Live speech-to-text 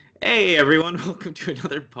Hey everyone, welcome to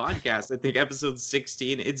another podcast. I think episode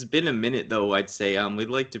 16. It's been a minute though, I'd say. We'd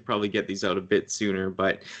like to probably get these out a bit sooner,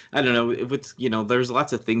 but I don't know, if it's, there's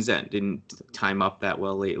lots of things that didn't time up that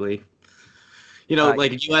well lately.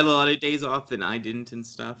 Like you Yeah, had a lot of days off and I didn't and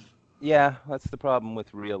stuff. yeah, that's the problem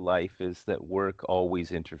with real life is that work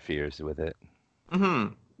always interferes with it.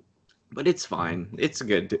 Mm-hmm. But it's fine. It's a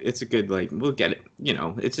good like we'll get it.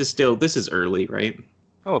 It's just still this is early, right?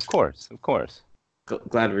 Oh, of course, of course.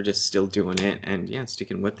 Glad we're just still doing it and yeah,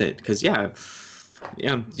 sticking with it. Cause yeah,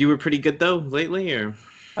 you were pretty good though lately or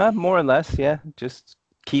More or less, yeah. Just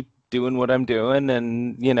keep doing what I'm doing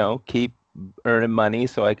and, keep earning money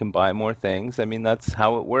so I can buy more things. I mean, that's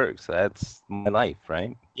how it works. That's my life,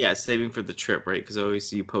 right? yeah, saving for the trip, right? Because I always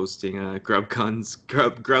see you posting grub cons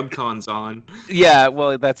on. Yeah,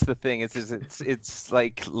 well, that's the thing. It's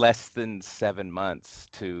like less than 7 months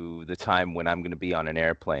to the time when I'm going to be on an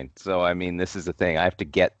airplane. So I mean, this is the thing. I have to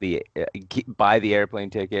buy the airplane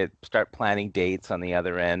ticket, start planning dates on the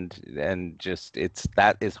other end, and just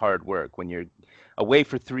that is hard work when you're away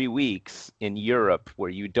for 3 weeks in Europe where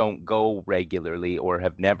you don't go regularly or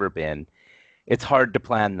have never been. It's hard to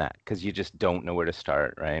plan that because you just don't know where to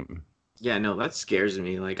start, right? Yeah, no, that scares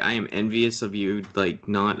me. Like, I am envious of you, like,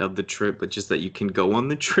 not of the trip, but just that you can go on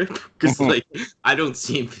the trip. Because, like, I don't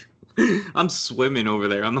seem. I'm swimming over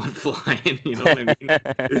there. I'm not flying. You know what I mean?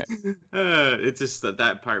 It's just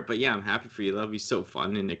that part. But yeah, I'm happy for you. That'll be so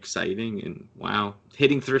fun and exciting. And wow,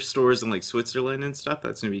 hitting thrift stores in like Switzerland and stuff.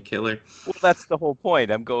 That's gonna be killer. Well, that's the whole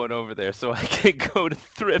point. I'm going over there so I can go to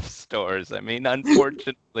thrift stores. I mean,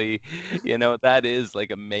 unfortunately, that is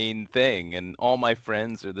like a main thing. And all my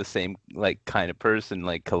friends are the same like kind of person,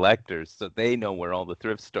 like collectors. So they know where all the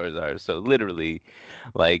thrift stores are. So literally,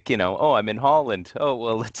 like, oh, I'm in Holland. Oh,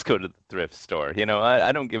 well, let's go to the thrift store.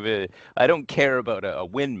 I don't care about a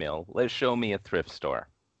windmill. Let's show me a thrift store.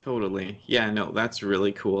 Totally. Yeah, no, that's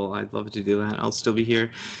really cool. I'd love to do that. I'll still be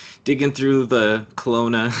here digging through the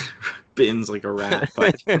Kelowna bins like a rat,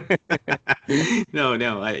 but no,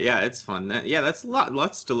 yeah, it's fun. Yeah, that's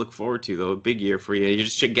lots to look forward to though. A big year for you. You're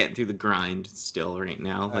just getting through the grind still right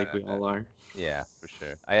now, like we Uh, all are. Yeah, for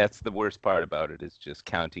sure. That's the worst part about it is just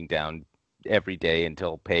counting down every day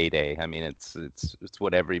until payday. I mean, it's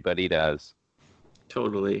what everybody does.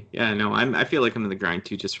 Totally. Yeah, no, I feel like I'm in the grind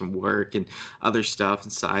too, just from work and other stuff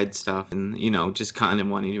and side stuff and just kind of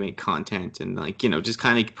wanting to make content and like, just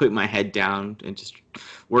kind of put my head down and just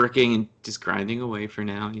working and just grinding away for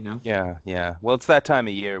now. Yeah, yeah. Well, it's that time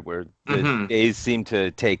of year where the Mm-hmm. days seem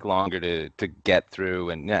to take longer to get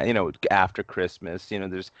through, and yeah, after Christmas,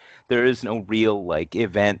 there is no real like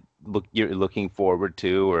event you're looking forward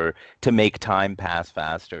to or to make time pass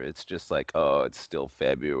faster. It's just like, oh, it's still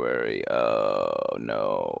February. Oh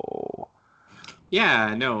no.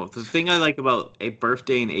 Yeah, no. The thing I like about a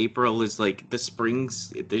birthday in April is like the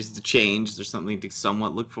springs, there's the change, there's something to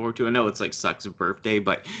somewhat look forward to. I know it's like sucks a birthday,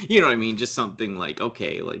 but you know what I mean? Just something like,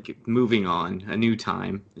 okay, like moving on, a new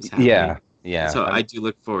time is happening. Yeah, yeah. So I do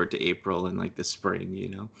look forward to April and like the spring.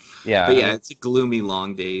 Yeah, But I yeah, mean, it's a gloomy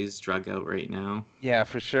long days drug out right now. yeah,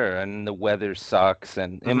 for sure. And the weather sucks.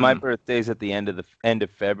 And my Hmm. birthday's at the end of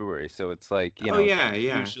February, so it's like, Oh yeah,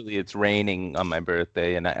 yeah. usually it's raining on my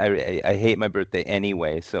birthday, and I hate my birthday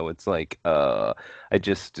anyway. So it's like, that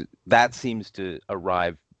seems to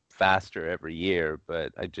arrive faster every year,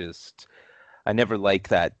 but I never like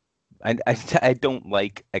that. I don't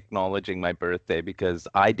like acknowledging my birthday because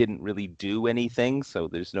I didn't really do anything, so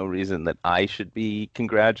there's no reason that I should be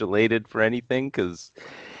congratulated for anything because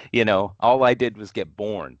all I did was get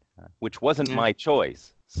born, which wasn't Yeah. my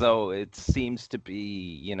choice. So it seems to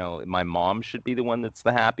be, my mom should be the one that's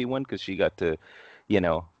the happy one because she got to,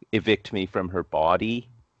 evict me from her body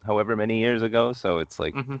however many years ago. So it's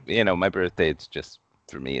like, Hmm. my birthday,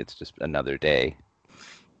 for me, it's just another day.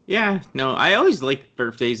 Yeah, no, I always like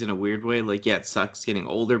birthdays in a weird way. Like, yeah, it sucks getting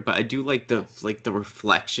older, but I do like the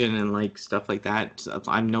reflection and like stuff like that. So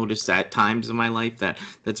I've noticed at times in my life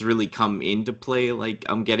that's really come into play. Like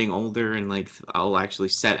I'm getting older and like I'll actually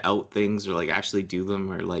set out things or like actually do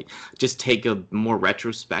them or like just take a more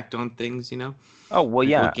retrospect on things. Oh, well, Like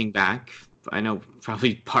yeah. looking back. I know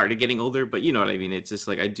probably part of getting older, but you know what I mean. It's just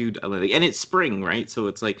like and it's spring, right? So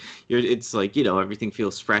it's like everything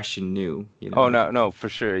feels fresh and new. Oh, no, no, for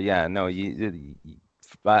sure. Yeah, no,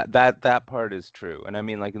 but that part is true. And I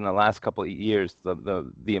mean, like in the last couple of years,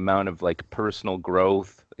 the amount of like personal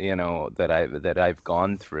growth, that I've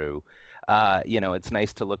gone through, it's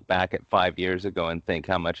nice to look back at 5 years ago and think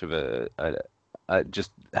how much of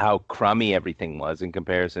just how crummy everything was in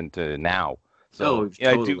comparison to now. So Oh,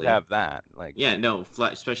 yeah, I do totally. have that. Like, Yeah, no,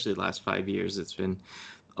 especially the last 5 years, it's been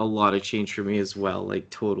a lot of change for me as well, like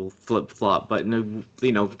total flip flop. But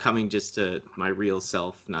no, coming just to my real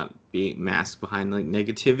self, not being masked behind like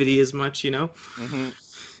negativity as much. Hmm.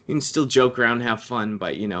 You can still joke around, have fun,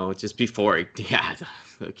 but just before it, yeah,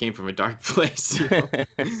 it came from a dark place.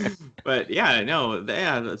 But yeah, no,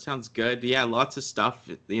 yeah, that sounds good. Yeah, lots of stuff,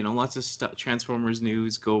 lots of stuff, Transformers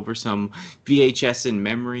news, go over some VHS and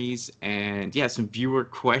memories, and yeah, some viewer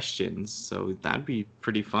questions. So that'd be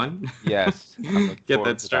pretty fun. Yes, I'm looking Get forward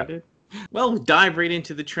that to that. started. Well, we'll dive right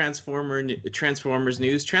into the Transformers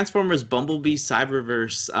news. Transformers Bumblebee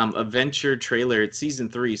Cyberverse adventure trailer. It's season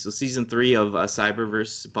 3, so season 3 of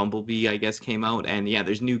Cyberverse Bumblebee, I guess, came out, and yeah,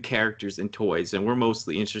 there's new characters and toys, and we're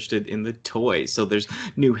mostly interested in the toys. So there's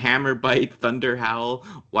new Hammerbite, Thunder Howl,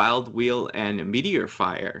 Wild Wheel, and Meteor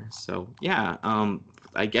Fire. So yeah,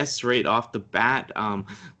 I guess right off the bat,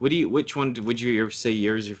 which one would you say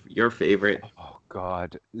your favorite? Oh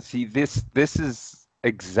God. See, this is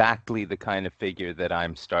exactly the kind of figure that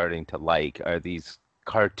I'm starting to like, are these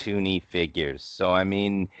cartoony figures. So I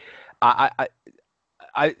mean, I I,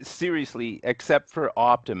 I seriously, except for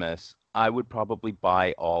Optimus, I would probably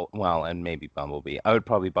buy all, well, and maybe Bumblebee. I would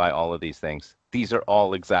probably buy all of these things. These are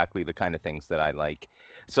all exactly the kind of things that I like.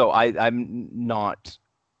 So I'm not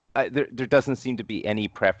there doesn't seem to be any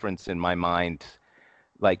preference in my mind.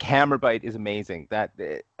 Like Hammerbite is amazing. That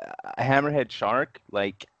Hammerhead Shark,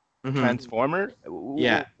 like Hmm. Transformer.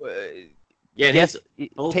 Yeah. Ooh, Yeah, yes, his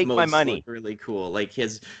both take my modes look money. really cool. Like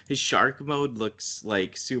his shark mode looks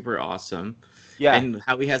like super awesome. Yeah. And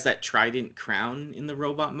how he has that trident crown in the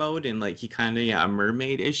robot mode, and like he kind of, yeah, a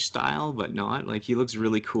mermaid-ish style, but not. Like he looks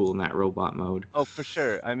really cool in that robot mode. Oh, for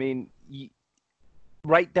sure. I mean,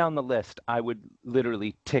 right down the list, I would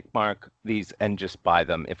literally tick mark these and just buy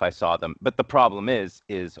them if I saw them. But the problem is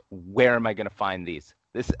where am I going to find these?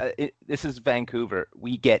 This is Vancouver.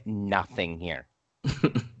 We get nothing here.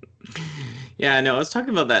 Yeah, no, I was talking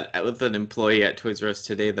about that with an employee at Toys R Us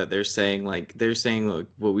today, that they're saying like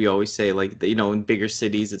what we always say, like in bigger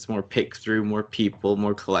cities it's more pick through, more people,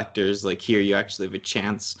 more collectors. Like here you actually have a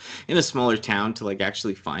chance in a smaller town to like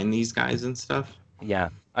actually find these guys and stuff. Yeah.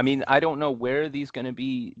 I mean, I don't know where these going to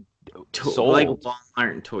be Like sold.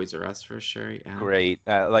 Walmart and Toys R Us for sure. Yeah. Great.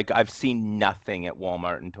 Like I've seen nothing at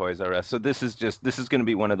Walmart and Toys R Us. So this is going to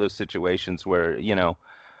be one of those situations where,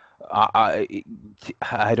 I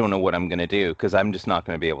I don't know what I'm going to do because I'm just not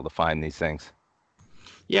going to be able to find these things.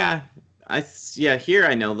 Yeah, yeah, here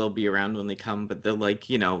I know they'll be around when they come, but they'll like,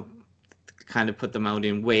 kind of put them out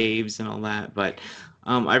in waves and all that. But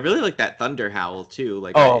I really like that Thunder Howl too.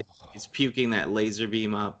 Like Oh, he's puking that laser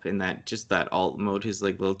beam up, and that alt mode, his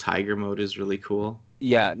like little tiger mode is really cool.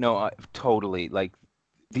 yeah, no, totally. Like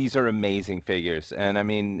these are amazing figures. And I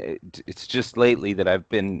mean, it's just lately that I've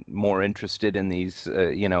been more interested in these,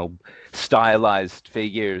 stylized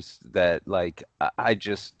figures that like I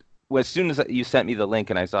just, well, as soon as you sent me the link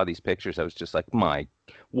and I saw these pictures, I was just like,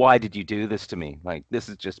 why did you do this to me? Like, this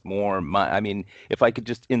is just more I mean, if I could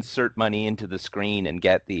just insert money into the screen and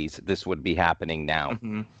get these, this would be happening now.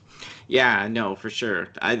 Hmm. Yeah, no, for sure.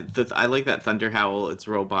 I like that Thunder Howl. It's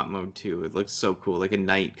robot mode too. It looks so cool. Like a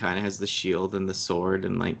knight kind of has the shield and the sword,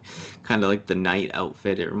 and like kind of like the knight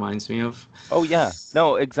outfit. It reminds me of. Oh yeah,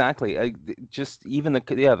 no, exactly. Just even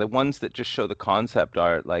the ones that just show the concept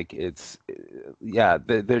art, like yeah,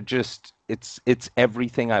 they're just it's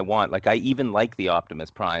everything I want. Like I even like the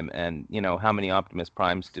Optimus Prime, and how many Optimus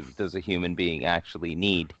Primes does a human being actually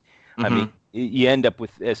need? I mean, Hmm. you end up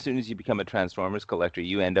with, as soon as you become a Transformers collector,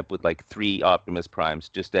 you end up with like 3 Optimus Primes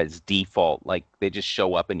just as default. Like they just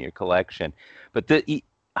show up in your collection. But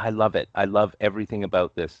I love it. I love everything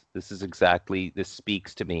about this. This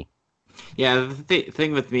speaks to me. Yeah, the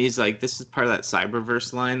thing with me is like this is part of that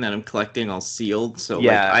Cyberverse line that I'm collecting all sealed. So like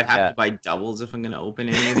Yeah, I'd have yeah. to buy doubles if I'm gonna open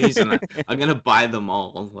any of these, and I'm gonna buy them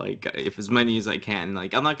all. Like if as many as I can.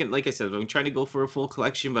 Like I'm not gonna, like I said, I'm trying to go for a full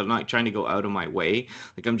collection, but I'm not trying to go out of my way.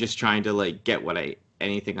 Like I'm just trying to like get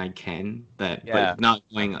anything I can, but Yeah, not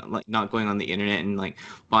going on the internet and like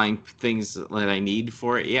buying things that I need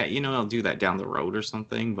for it. Yeah, I'll do that down the road or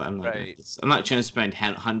something, but right. I'm not trying to spend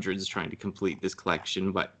hundreds trying to complete this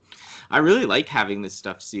collection. But I really like having this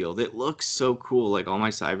stuff sealed. It looks so cool, like all my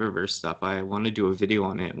Cyberverse stuff. I want to do a video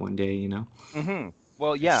on it one day. Hmm.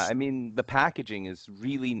 Well, yeah, I mean, the packaging is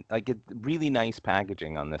really like really nice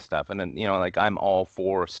packaging on this stuff. And then, like I'm all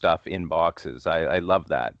for stuff in boxes. I love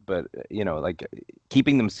that. But, like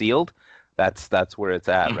keeping them sealed, that's where it's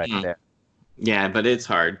at right Mhm. there. Yeah, but it's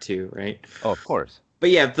hard too, right? Oh, of course. But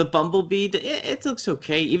yeah, the Bumblebee, it looks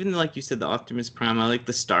okay. Even like you said, the Optimus Prime, I like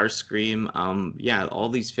the Starscream. Yeah, all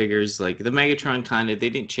these figures, like the Megatron, kind of they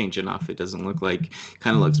didn't change enough. It doesn't look like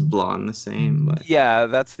kind of looks blonde the same. But Yeah,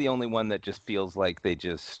 that's the only one that just feels like they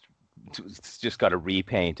just got a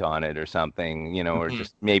repaint on it or something, or Mhm,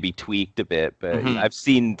 just maybe tweaked a bit. But mhm, I've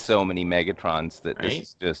seen so many Megatrons that this right.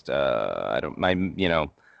 is just I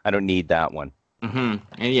don't need that one.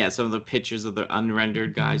 And yeah, some of the pictures of the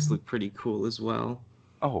unrendered guys look pretty cool as well.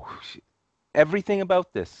 Oh, everything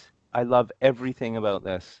about this. I love everything about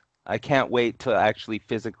this. I can't wait to actually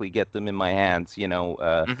physically get them in my hands.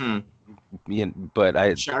 Hmm But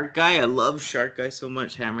Shark Guy, I love Shark Guy so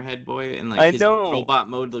much. Hammerhead Boy, and like I his know. robot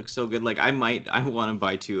mode looks so good. Like I want to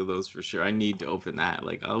buy two of those for sure. I need to open that.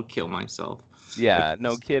 Like I'll kill myself. If, Yeah,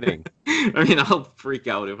 no kidding. I mean, I'll freak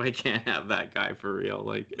out if I can't have that guy for real.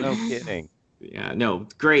 Like, No kidding. yeah, no,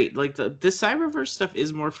 great. Like the Cyberverse stuff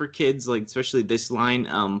is more for kids, like especially this line.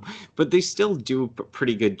 But they still do a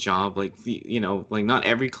pretty good job. Like like not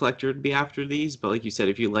every collector would be after these, but like you said,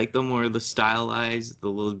 if you like the more the stylized, the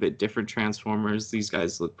little bit different Transformers, these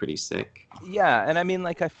guys look pretty sick. Yeah, and I mean,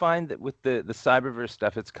 like I find that with the Cyberverse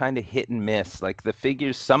stuff, it's kind of hit and miss. Like the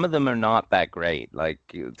figures, some of them are not that great. Like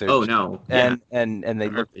they're Oh just, no, yeah, and they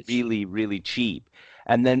look garbage. really, really cheap.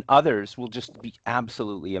 And then others will just be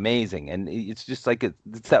absolutely amazing. And it's just like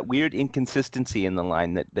it's that weird inconsistency in the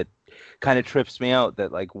line that kind of trips me out.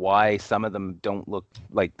 That like why some of them don't look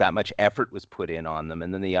like that much effort was put in on them,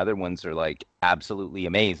 and then the other ones are like absolutely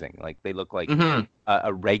amazing. Like they look like Hmm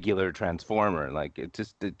a regular transformer. Like it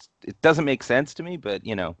doesn't make sense to me, but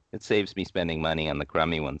it saves me spending money on the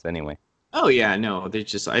crummy ones anyway. Oh yeah, no, they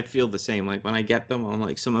just I feel the same. Like when I get them, I'm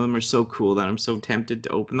like some of them are so cool that I'm so tempted to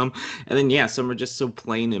open them. And then yeah, some are just so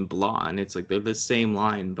plain and blah, and it's like they're the same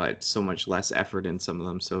line, but so much less effort in some of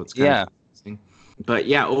them. So it's kind of Yeah. confusing. But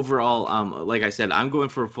yeah, overall, like I said, I'm going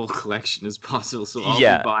for a full collection as possible. So I'll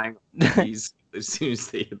be Yeah. buying these as soon as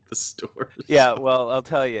they hit the stores. Yeah, well, I'll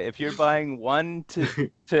tell you, if you're buying one to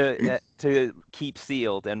keep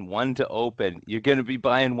sealed and one to open, you're going to be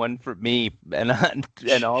buying one for me, and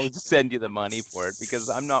I'll send you the money for it because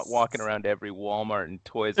I'm not walking around every Walmart and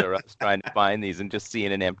Toys R Us trying to find these and just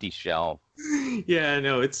seeing an empty shelf. Yeah,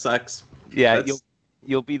 no, it sucks. Yeah, you'll That's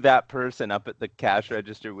you'll be that person up at the cash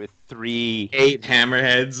register with three. 8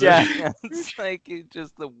 hammerheads. Yeah, it's like it's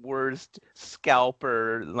just the worst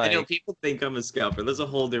scalper. I know Like, people think I'm a scalper. That's a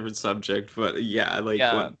whole different subject, but yeah, like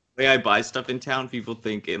yeah. when way I buy stuff in town, people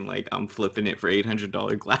thinking like I'm flipping it for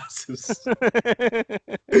 $800 glasses.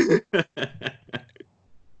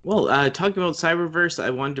 Well, talking about Cyberverse, I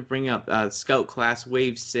wanted to bring up Scout Class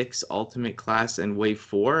Wave 6, Ultimate Class, and Wave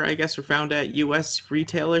 4, I guess, are found at US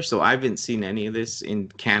retailers. So I haven't seen any of this in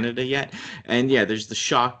Canada yet. And yeah, there's the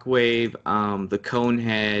Shockwave, the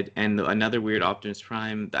Conehead, and another weird Optimus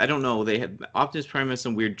Prime. I don't know, they have Optimus Prime has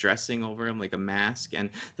some weird dressing over him, like a mask, and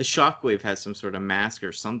the Shockwave has some sort of mask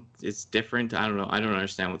or some, it's different. I don't know. I don't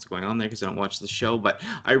understand what's going on there because I don't watch the show, but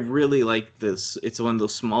I really like this. It's one of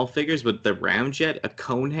those small figures, but the Ramjet, a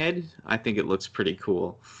cone head, I think it looks pretty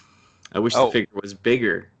cool. I wish the Oh, figure was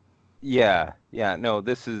bigger. yeah, yeah. No,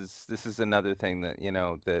 this is another thing that,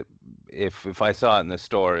 that if I saw it in the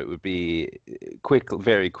store, it would be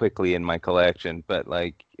very quickly in my collection. But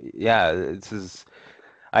like, yeah, this is.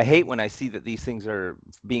 I hate when I see that these things are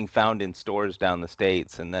being found in stores down the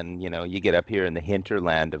States, and then, you get up here in the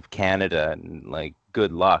hinterland of Canada, and like,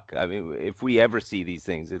 good luck. I mean, if we ever see these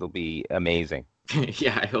things, it'll be amazing.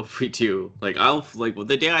 Yeah, I hope we do. Like I'll like well,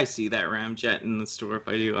 the day I see that Ramjet in the store, if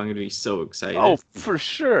I do, I'm gonna be so Oh, excited. for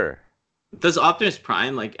sure. Does Optimus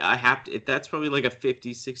Prime like I have to if that's probably like a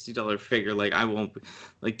 50 $60 figure, like I won't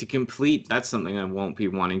like to complete that's something I won't be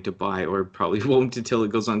wanting to buy or probably won't until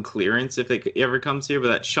it goes on clearance if it ever comes here. But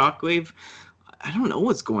that Shockwave, I don't know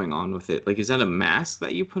what's going on with it. Like, is that a mask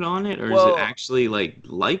that you put on it, or is it Well, actually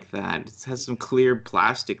like that? It has some clear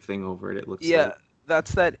plastic thing over it. It looks yeah, like.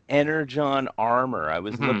 that's that Energon armor. I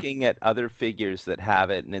was Hmm looking at other figures that have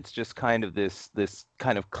it, and it's just kind of this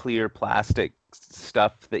kind of clear plastic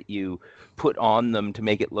stuff that you put on them to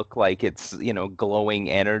make it look like it's, glowing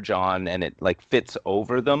Energon, and it like fits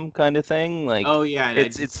over them kind of thing. Like Oh yeah, I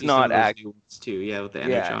did it's see some not of those act new ones too. Yeah, with the yeah.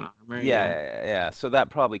 Energon armor. Yeah, Yeah. yeah, yeah. So that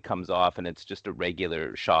probably comes off, and it's just a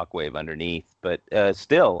regular shockwave underneath. But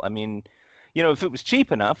still, I mean, if it was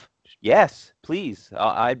cheap enough, yes, please,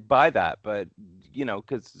 I'd buy that. But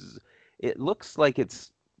because it looks like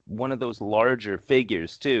it's one of those larger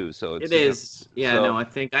figures too. So It it's is. Yeah, so no, I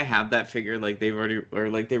think I have that figure. Like they've already, or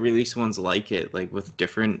like they released ones like it, like with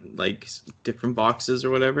different, like different boxes or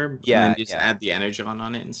whatever, and then yeah, just yeah, add the Energon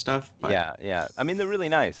on it and stuff. But yeah, yeah. I mean, they're really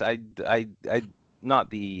nice. I not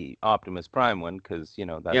the Optimus Prime one, because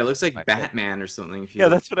Yeah, it that's looks like my pick. Batman or something if you Yeah,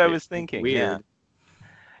 look that's what I at it. was thinking. Yeah, Weird.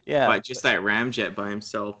 yeah. But just that ramjet by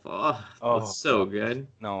himself, oh, looks Oh so God. good.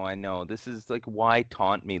 No, I know. This is like, why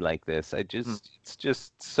taunt me like this? Hmm. It's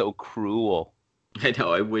just so cruel. I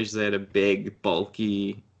know, I wish they had a big,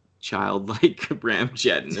 bulky, childlike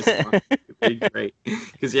ramjet in this line. It'd be great.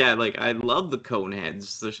 Because, yeah, like, I love the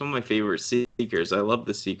Coneheads. They're some of my favorite Seekers. I love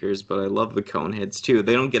the Seekers, but I love the Coneheads, too.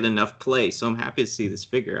 They don't get enough play, so I'm happy to see this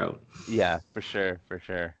figure out. Yeah, for sure, for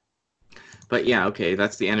sure. But, yeah, okay,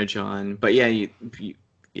 that's the Energon. But, yeah,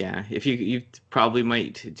 yeah, if you probably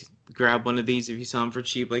might grab one of these if you saw them for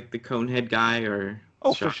cheap, like the Conehead guy or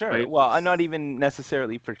Oh, for sure. Shockpipe. Well, I'm not even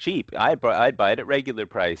necessarily for cheap. I'd buy it at regular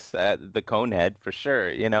price at the Conehead for sure.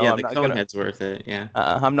 Yeah, the Conehead's worth it, yeah.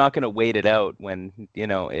 I'm not gonna wait it out when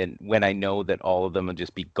and when I know that all of them will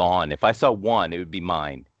just be gone. If I saw one, it would be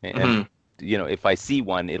mine. And Hmm. if I see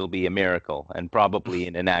one, it'll be a miracle and probably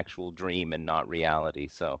in an actual dream and not reality.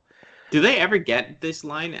 So Do they ever get this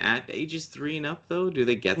line at ages 3 and up though? Do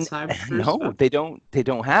they get N- Cyber no, stuff? they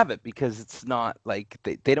don't have it because it's not like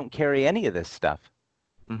they don't carry any of this stuff.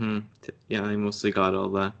 Hmm. Yeah, they mostly got all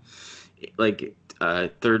the like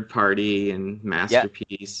third party and Yeah,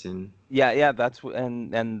 masterpiece and yeah,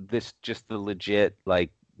 and this just the legit,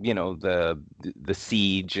 like, the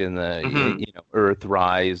siege and the hmm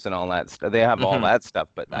Earthrise and all that stuff. They have all hmm that stuff,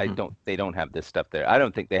 but hmm they don't have this stuff there. I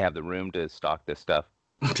don't think they have the room to stock this stuff.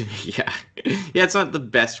 Yeah. Yeah, it's not the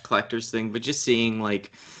best collector's thing, but just seeing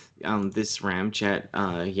like this Ramjet,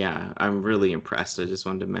 yeah, I'm really impressed. I just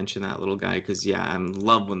wanted to mention that little guy because yeah, I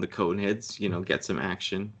love when the Coneheads, get some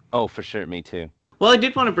action. Oh, for sure, me too. Well, I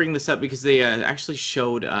did want to bring this up because they actually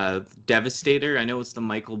showed Devastator. I know it's the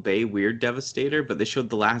Michael Bay Weird Devastator, but they showed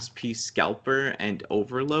the last piece Scalper and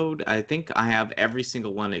Overload. I think I have every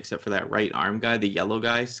single one except for that right arm guy, the yellow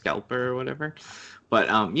guy, Scalper or whatever. But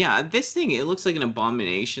yeah, this thing it looks like an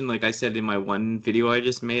abomination. Like I said in my one video I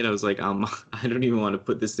just made, I was like, I don't even want to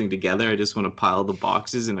put this thing together. I just want to pile the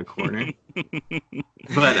boxes in a corner.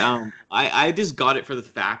 But I just got it for the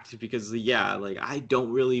fact because yeah, like I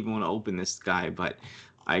don't really even want to open this guy, but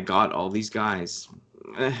I got all these guys.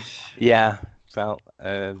 Yeah, well,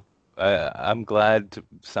 I'm glad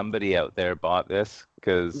somebody out there bought this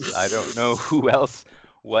because I don't know who else.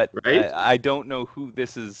 Right? I don't know who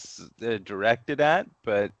this is directed at,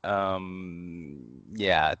 but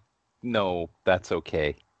yeah, no, that's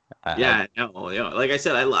okay. I Yeah, no, like I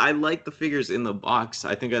said, I like the figures in the box.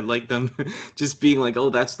 I think I'd like them just being like, oh,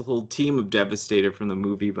 that's the whole team of Devastator from the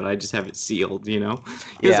movie, but I just have it sealed, because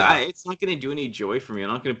yeah, it's not gonna do any joy for me. I'm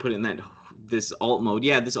not gonna put it in that this alt mode.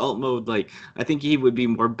 Yeah, this alt mode, like I think he would be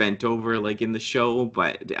more bent over like in the show,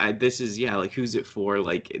 but this is yeah, like who's it for?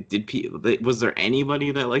 Like, was there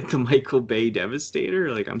anybody that liked the Michael Bay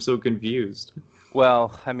Devastator? Like, I'm so confused.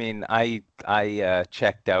 well, I mean, I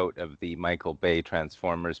checked out of the Michael Bay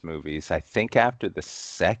Transformers movies, I think after the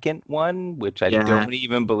second one, which I Yeah. don't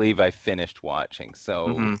even believe I finished watching. So,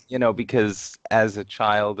 Hmm. because as a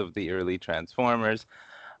child of the early Transformers,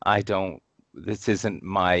 I don't, this isn't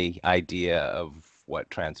my idea of what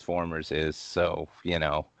Transformers is. So,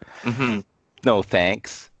 Hmm. no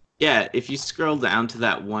thanks. Yeah, if you scroll down to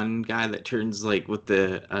that one guy that turns like with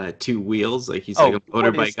the two wheels, like he's like Oh, a what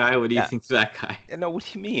motorbike is, guy. What do you yeah. think of that guy? No, what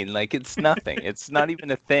do you mean? Like, it's nothing. It's not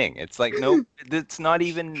even a thing. It's like, nope, it's not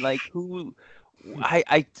even like who.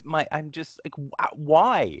 I'm just like,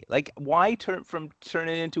 why? Like, why turn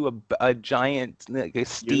it into a giant, like a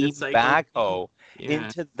steam Unicycle thing? backhoe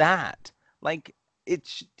Yeah, into that? Like, it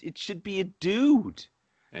should be a dude,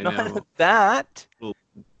 I not know. that. Little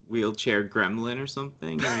wheelchair gremlin or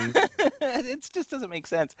something. I mean, It just doesn't make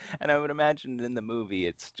sense. And I would imagine in the movie,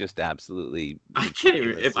 it's just absolutely I can't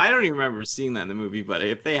even. ridiculous. If I don't even remember seeing that in the movie, but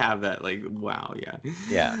if they have that, like, wow, yeah.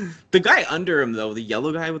 Yeah. The guy under him though, the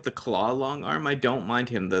yellow guy with the claw long arm, I don't mind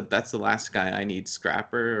him. That's the last guy I need,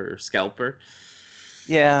 Scrapper or Scalper.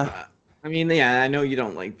 Yeah. Uh, I mean, yeah, I know you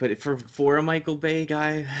don't like, but for a Michael Bay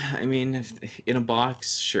guy, I mean, in a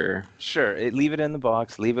box, sure. Sure, leave it in the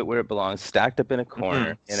box, leave it where it belongs, stacked up in a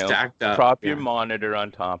corner, Stacked up, prop your yeah. monitor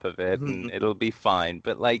on top of it and Mhm. it'll be fine.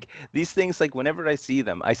 But like these things, like whenever I see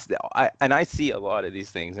them, I see a lot of these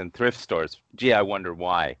things in thrift stores. Gee, I wonder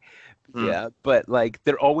why. Mhm. Yeah, but like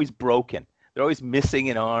they're always broken. They're always missing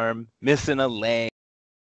an arm, missing a leg.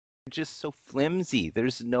 They're just so flimsy.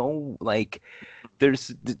 There's no like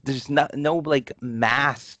there's not no like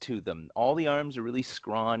mass to them. All the arms are really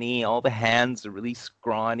scrawny, all the hands are really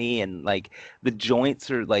scrawny, and like the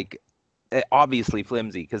joints are like obviously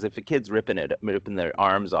flimsy because if a kid's ripping their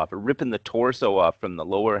arms off or ripping the torso off from the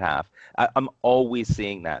lower half, I'm always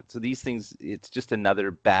seeing that. So these things, it's just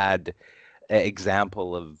another bad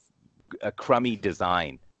example of a crummy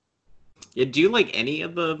design. Yeah, do you like any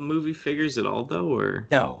of the movie figures at all though, or?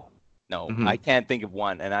 No, no, Hmm. I can't think of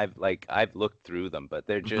one, and I've looked through them, but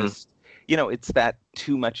they're Hmm. just, it's that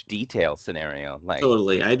too much detail scenario. Like,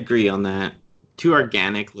 Totally, I agree on that. Too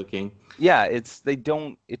organic looking. yeah,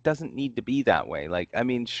 it doesn't need to be that way. Like, I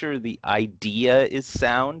mean, sure, the idea is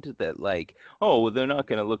sound that like, oh, well, they're not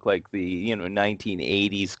going to look like the,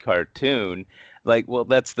 1980s cartoon. Like, well,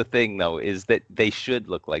 that's the thing though, is that they should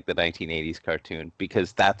look like the 1980s cartoon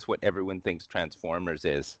because that's what everyone thinks Transformers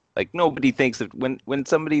is. Like, nobody thinks of when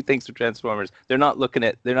somebody thinks of Transformers, they're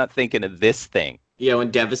not thinking of this thing. Yeah,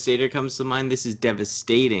 when Devastator comes to mind, this is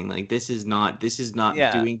devastating. Like this is not Yeah,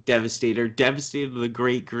 doing Devastator. Devastator the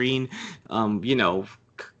Great Green, um, you know,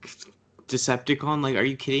 Decepticon. Like, are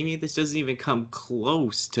you kidding me? This doesn't even come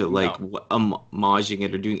close to like no. homaging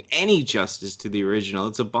it or doing any justice to the original.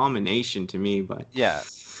 It's abomination to me, but Yeah,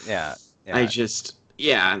 yeah, I yeah. just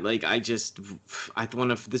yeah, like I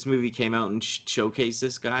when if this movie came out and showcased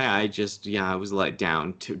this guy, I was let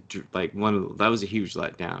down to like that was a huge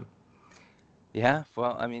letdown. Yeah,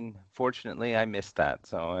 well, I mean, fortunately, I missed that.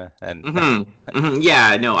 So, and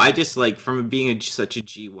Yeah, no, I just like from being such a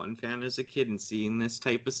G1 fan as a kid and seeing this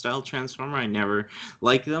type of style Transformer, I never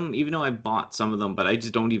like them, even though I bought some of them, but I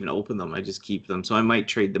just don't even open them. I just keep them. So I might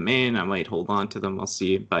trade them in, I might hold on to them, I'll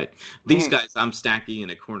see. But these Mhm. guys I'm stacking in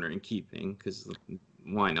a corner and keeping because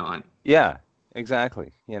why not? Yeah,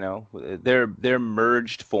 exactly. Their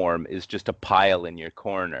merged form is just a pile in your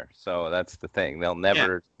corner. So that's the thing. Yeah,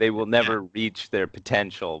 They will yeah, never reach their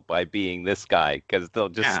potential by being this guy because they'll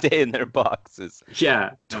just yeah, stay in their boxes,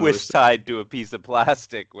 yeah. No, twist tied to a piece of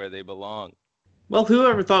plastic where they belong. well,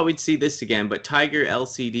 whoever thought we'd see this again? But Tiger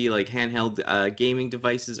LCD, like handheld gaming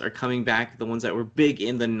devices, are coming back. The ones that were big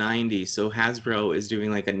in the '90s. So Hasbro is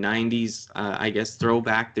doing like a '90s, I guess,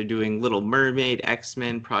 throwback. They're doing Little Mermaid,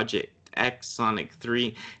 X-Men, Project X, Sonic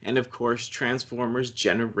 3, and of course Transformers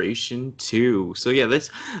Generation 2. So yeah, this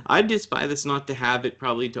I'd just buy this not to have it,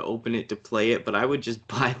 probably to open it to play it, but I would just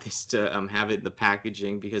buy this to have it in the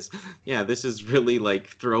packaging because yeah, this is really like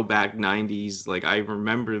throwback 90s. Like I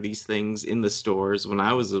remember these things in the stores when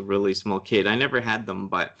I was a really small kid. I never had them,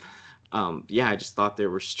 but yeah, I just thought they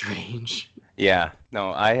were strange. Yeah,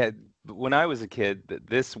 no, I had when I was a kid,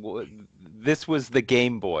 this was the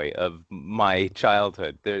Game Boy of my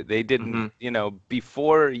childhood. They didn't, Hmm.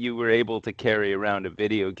 before you were able to carry around a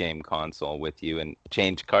video game console with you and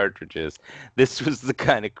change cartridges, this was the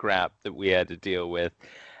kind of crap that we had to deal with.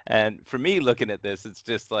 And for me, looking at this, it's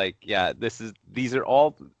just like, yeah, these are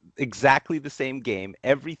all exactly the same game.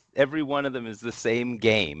 Every one of them is the same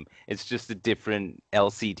game. It's just a different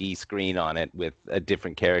LCD screen on it with a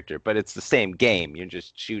different character, but it's the same game. You're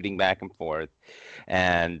just shooting back and forth,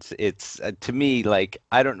 and it's to me like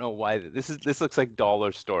I don't know why this looks like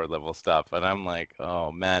dollar store level stuff, and I'm like,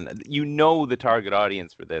 oh man, the target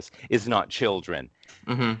audience for this is not children.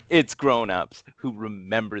 Hmm. It's grown-ups who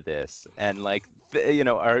remember this and like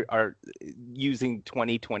are using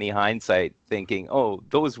 2020 hindsight thinking, oh,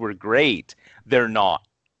 those were great. They're not.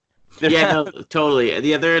 They're Yeah, no, totally.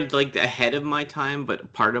 The other like ahead of my time,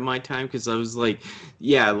 but part of my time because I was like,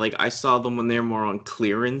 yeah, like I saw them when they were more on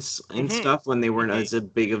clearance and hmm stuff when they weren't hmm as a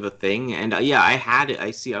big of a thing. And yeah, I had it.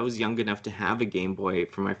 I was young enough to have a Game Boy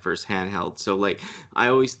for my first handheld. So like I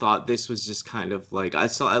always thought this was just kind of like I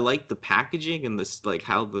liked the packaging and this like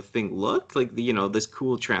how the thing looked, like this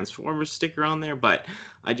cool Transformers sticker on there, but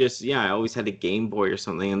I always had a Game Boy or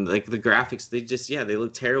something, and like the graphics, they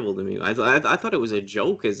look terrible to me. I thought it was a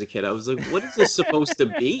joke as a kid. I was like, what is this supposed to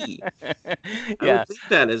be? I yeah, would think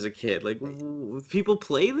that as a kid. Like, people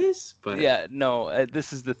play this, but yeah, no,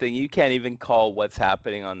 this is the thing. You can't even call what's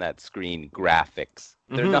happening on that screen graphics.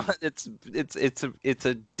 They're hmm. not. It's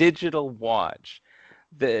a digital watch,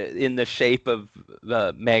 in the shape of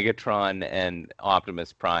the Megatron and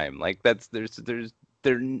Optimus Prime. Like there's there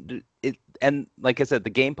it and like I said, the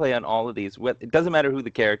gameplay on all of these, it doesn't matter who the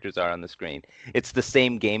characters are on the screen. It's the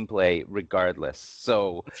same gameplay regardless.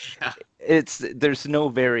 So Yeah, there's no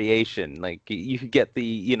variation. Like you could get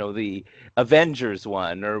the Avengers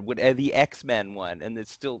one or the X-Men one, and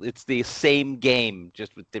it's the same game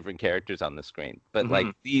just with different characters on the screen. But like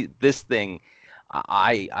hmm. this thing,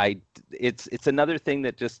 it's another thing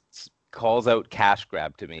that just calls out cash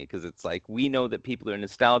grab to me because it's like we know that people are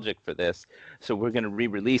nostalgic for this, so we're going to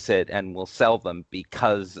re-release it and we'll sell them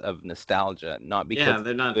because of nostalgia, not because Yeah, it's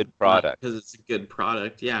they're a not good not product. because it's a good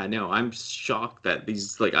product. Yeah, no, I'm shocked that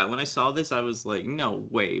these like when I saw this, I was like, no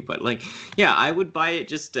way. But like, yeah, I would buy it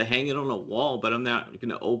just to hang it on a wall, but I'm not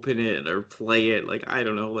gonna open it or play it. Like, I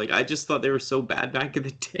don't know. Like, I just thought they were so bad back in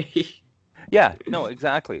the day. Yeah, no,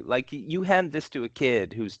 exactly. Like you hand this to a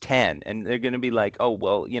kid who's 10 and they're going to be like, "Oh,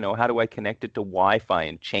 well, how do I connect it to Wi-Fi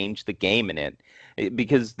and change the game in it?"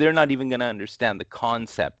 Because they're not even going to understand the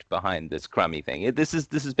concept behind this crummy thing. This is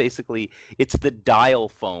basically it's the dial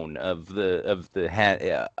phone of the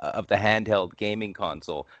handheld gaming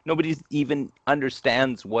console. Nobody even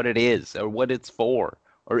understands what it is or what it's for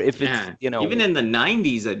or if it's, Yeah. Even in the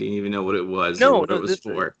 90s, I didn't even know what it was or no, what it no, was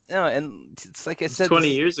for. no, and it's like I It's said, 20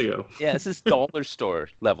 years ago. yeah, this is dollar store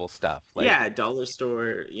level stuff. Like, Yeah, dollar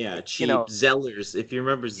store. Yeah, you cheap. know, Zellers. If you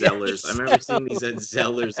remember yeah, Zellers, I remember seeing these at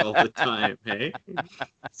Zellers all the time. Hey,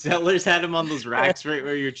 Zellers had them on those racks right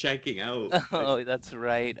where you're checking out. Like, oh, that's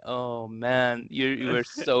right. Oh man, you are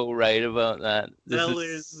so right about that. This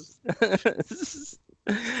Zellers. is, this is,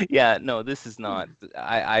 yeah, no, this is not.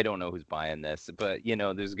 I don't know who's buying this, but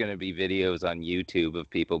there's gonna be videos on YouTube of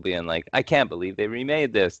people being like, I can't believe they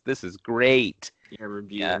remade this. This is great. Yeah, Yeah,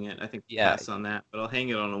 reviewing it. I think yeah, pass on that, but I'll hang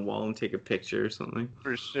it on a wall and take a picture or something.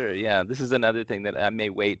 for sure. Yeah, this is another thing that I may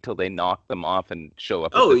wait till they knock them off and show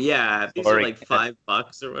up at Oh the yeah, if these are store like again.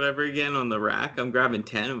 $5 or whatever again on the rack, I'm grabbing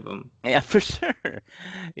 10 of them. Yeah, for sure.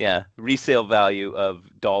 Yeah, resale value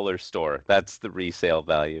of dollar store. That's the resale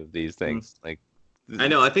value of these things. Like, I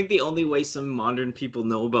know. I think the only way some modern people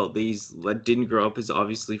know about these that didn't grow up is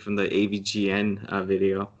obviously from the AVGN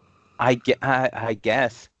video.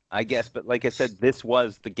 I guess, but like I said, this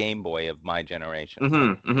was the Game Boy of my generation.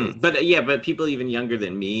 Like, it's But yeah, but people even younger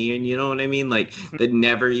than me, and you know what I mean, like that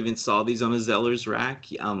never even saw these on a Zeller's rack.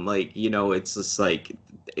 Like it's just like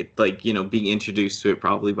being introduced to it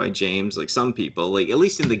probably by James. Like some people, like at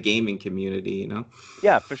least in the gaming community,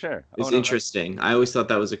 yeah, for sure. Oh it's no, that's interesting. I always thought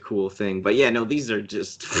that was a cool thing. But yeah, no, these are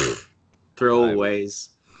just I throwaways.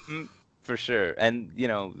 mm, for sure. And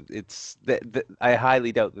it's I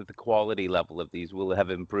highly doubt that the quality level of these will have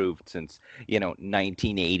improved since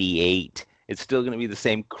 1988. It's still going to be the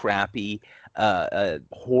same crappy,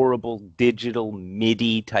 horrible digital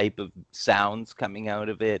MIDI type of sounds coming out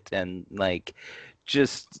of it, and like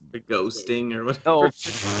just The ghosting or oh,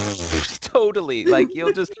 whatever. totally. Like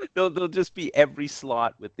they'll just be every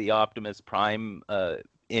slot with the Optimus Prime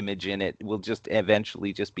image in it will just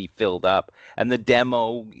eventually just be filled up, and the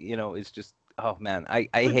demo, is just oh man, I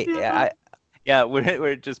The hate demo. yeah,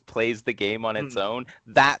 where it just plays the game on its own.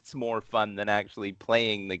 That's more fun than actually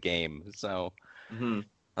playing the game. So Mm-hmm.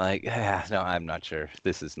 like, yeah, no, I'm not sure.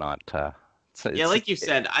 This is not. Yeah, It's like you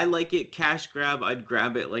said, I like it cash grab. I'd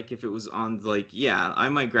grab it like if it was on like yeah, I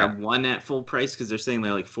might yeah. grab one at full price because they're saying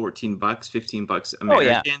they're like $14, $15 Oh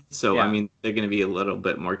yeah, American. So I yeah. mean they're gonna be a little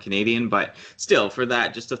bit more Canadian, but still for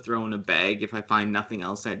that just to throw in a bag if I find nothing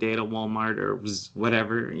else that day at a Walmart or was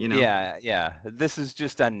whatever. Yeah, yeah. This is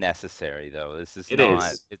just unnecessary, though. This is It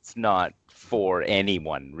not, is. it's not for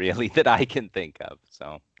anyone really that I can think of.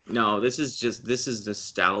 So, No, this is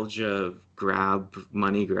nostalgia grab,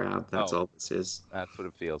 money grab. That's oh, all this is. that's what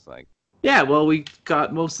it feels like. Yeah, well, we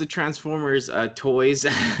got most of the Transformers toys,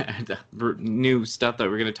 the new stuff that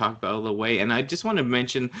we're going to talk about all the way. And I just want to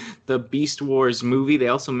mention the Beast Wars movie. They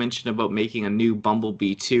also mentioned about making a new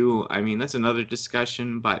Bumblebee 2. I mean, that's another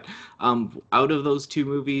discussion. But out of those two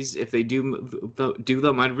movies, if they do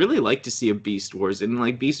them, I'd really like to see a Beast Wars. And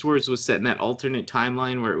like Beast Wars was set in that alternate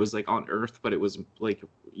timeline where it was like on Earth, but it was like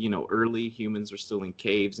early humans were still in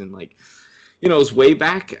caves and like it was way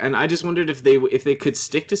back, and I just wondered if they could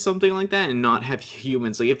stick to something like that and not have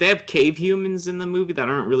humans. Like if they have cave humans in the movie that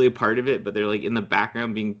aren't really a part of it, but they're like in the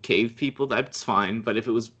background being cave people, that's fine. But if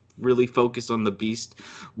it was really focused on the Beast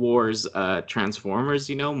Wars Transformers,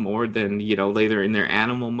 more than later in their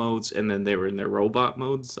animal modes and then they were in their robot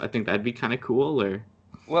modes, I think that'd be kind of cool. Or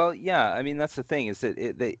Well, yeah, I mean, that's the thing is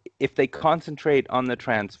that if they concentrate on the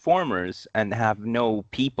Transformers and have no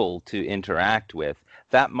people to interact with,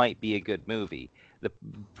 that might be a good movie. The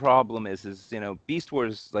problem is Beast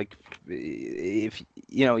Wars, like, if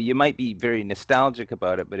you might be very nostalgic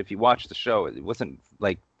about it, but if you watch the show, it wasn't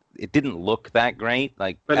like it didn't look that great.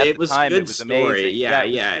 Like but at it the was time, it good was story. amazing. Yeah, Yeah,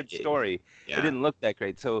 it was a yeah, good story. It yeah. didn't look that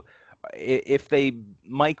great. So if they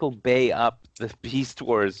Michael Bay up the Beast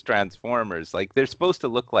Wars Transformers, like they're supposed to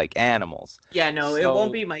look like animals. Yeah, no, it won't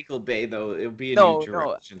So be Michael Bay though. It'll be a new no,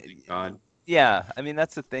 direction, thank God. yeah, I mean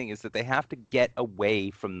that's the thing is that they have to get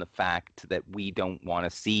away from the fact that we don't want to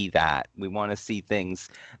see that. We want to see things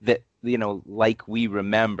that like we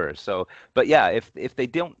remember. So, but yeah, if they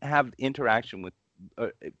don't have interaction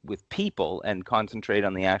with people and concentrate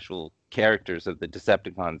on the actual characters of the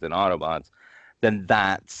Decepticons and Autobots, then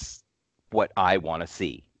that's what I want to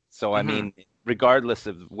see. So I Hmm. mean, regardless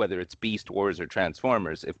of whether it's Beast Wars or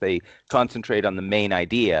Transformers, if they concentrate on the main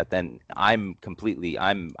idea, then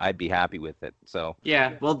I'd be happy with it. So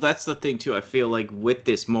Yeah, well, that's the thing too. I feel like with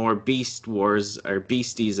this more Beast Wars or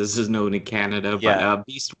Beasties, as is known in Canada, but yeah,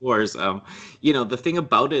 Beast Wars, the thing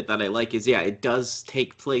about it that I like is, yeah, it does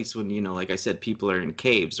take place when, like I said, people are in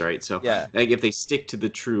caves, right? So, yeah, like, if they stick to the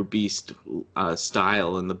true Beast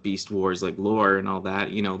style and the Beast Wars like lore and all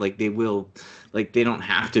that, like they will, like they don't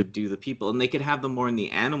have to do the people, and they could have them more in the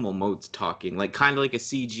animal modes talking, like kind of like a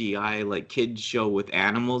CGI like kids show with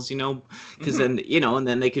animals, because hmm then and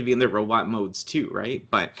then they could be in their robot modes too, right?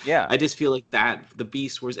 But yeah. I just feel like that the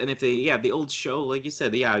Beast Wars, and if they, yeah, the old show, like you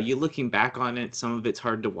said, yeah, you looking back on it, some of it's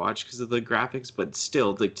hard to watch because of the graphics, but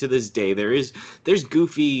still, like to this day, there's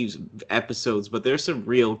goofy episodes, but there's some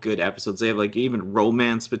real good episodes. They have like even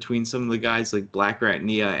romance between some of the guys, like Black Rat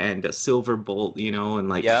Nia and Silverbolt, and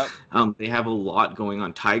like Yeah. they have a lot going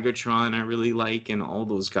on. Tigertron, I really like, and all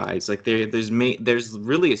those guys. Like there's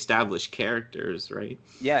really established characters, right?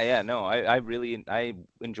 Yeah, no, I really I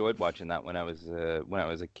enjoyed watching that when I was a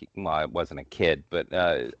kid. Well, I wasn't a kid, but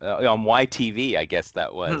on YTV, I guess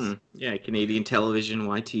that was. Yeah, Canadian television,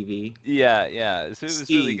 YTV. Yeah. So it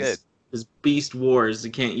was really good. Steez. Because Beast Wars,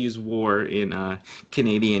 you can't use war in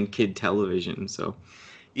Canadian kid television. So,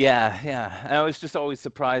 Yeah. And I was just always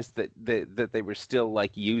surprised that they were still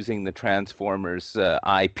like using the Transformers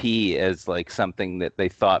IP as like something that they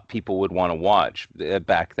thought people would want to watch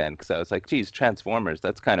back then. Because I was like, geez, Transformers,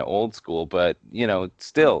 that's kind of old school, but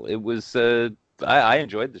still, it was. I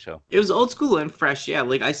enjoyed the show. it was old school and fresh. Yeah,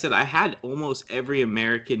 like I said, I had almost every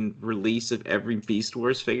American release of every Beast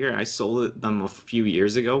Wars figure. I sold them a few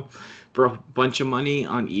years ago for a bunch of money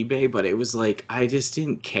on eBay, but it was like I just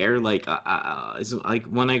didn't care. Like, it's like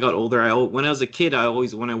when I got older, when I was a kid, I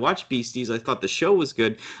always when I watched Beasties, I thought the show was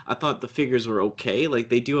good. I thought the figures were okay. Like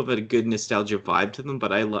they do have a good nostalgia vibe to them,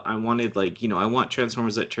 but I wanted like I want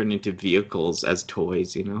Transformers that turn into vehicles as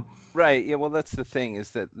toys. Right. Yeah. Well, that's the thing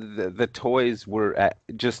is that the toys were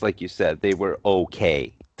just like you said, they were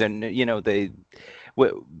okay. Then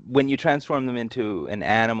when you transform them into an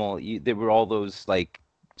animal, there were all those like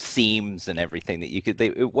seams and everything that you could.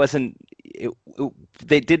 It wasn't.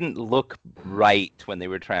 They didn't look right when they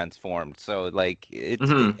were transformed. So like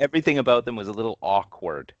everything about them was a little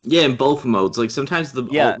awkward. Yeah, in both modes. Like sometimes the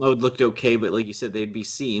Yeah. alt mode looked okay, but like you said, they'd be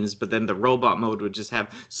seams. But then the robot mode would just have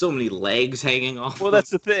so many legs hanging off Well, them. that's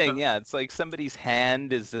the thing. Yeah, it's like somebody's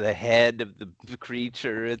hand is the head of the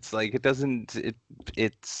creature. It's like it doesn't.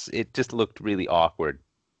 It just looked really awkward.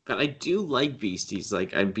 But I do like Beasties,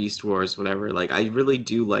 like and Beast Wars, whatever. Like I really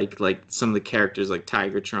do like some of the characters, like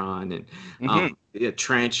Tigertron and hmm yeah,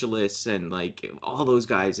 Tarantulas and like all those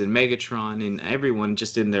guys and Megatron and everyone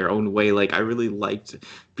just in their own way. Like I really liked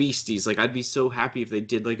Beasties. Like I'd be so happy if they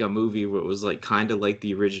did like a movie where it was like kind of like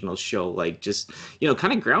the original show, like just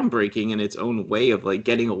kind of groundbreaking in its own way of like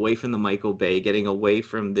getting away from the Michael Bay, getting away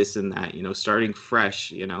from this and that, starting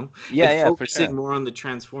fresh, and Yeah, for focusing sure. more on the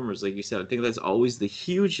Transformers, like you said. I think that's always the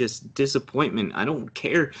hugest disappointment. I don't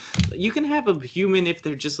care. You can have a human if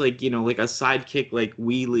they're just like like a sidekick, like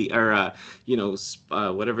Wheelie or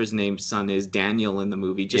whatever his name's son is, Daniel in the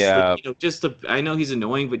movie. Just like Yeah. I know he's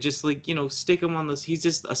annoying, but just like stick him on this. He's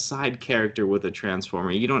just a side character with a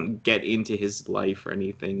Transformer. You don't get into his life or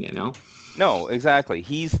anything. No, exactly.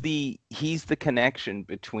 He's the connection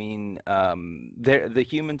between the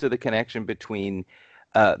humans are the connection between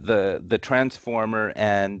the transformer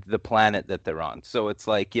and the planet that they're on. So it's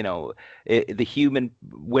like the human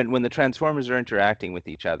when the transformers are interacting with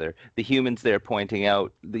each other, the humans they're pointing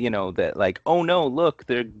out that like, oh no, look,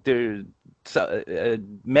 they're so,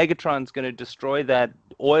 Megatron's going to destroy that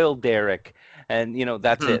oil derrick, and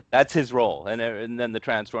that's Hmm. it. That's his role. And then the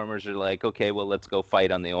Transformers are like, okay, well, let's go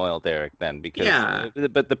fight on the oil derrick then, because Yeah.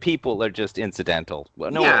 but the people are just incidental. Well,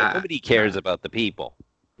 Yeah. nobody cares Yeah. about the people.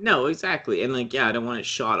 No, exactly. And like, yeah, I don't want it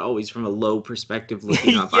shot always from a low perspective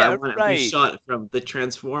looking up. I Yeah, want it to be right. shot from the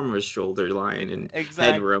Transformers shoulder line and Exactly.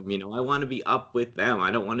 headroom. I want to be up with them. I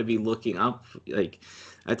don't want to be looking up. Like,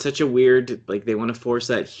 that's such a weird, like, they want to force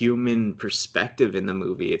that human perspective in the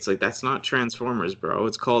movie. It's like, that's not Transformers, bro.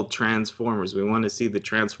 It's called Transformers. We want to see the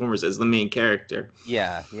Transformers as the main character.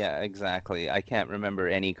 Yeah, exactly. I can't remember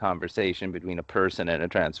any conversation between a person and a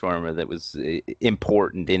Transformer that was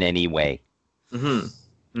important in any way. hmm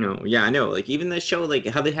No, yeah, I know. Like even the show, like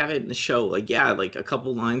how they have it in the show, like yeah, like a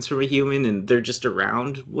couple lines from a human and they're just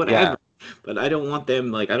around, Yeah. whatever. But I don't want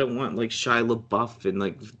them like I don't want like Shia LaBeouf and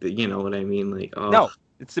like you know what I mean? Like oh No,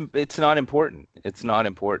 it's not important. It's not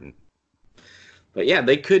important. But yeah,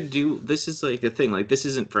 they could do. This is like the thing. Like this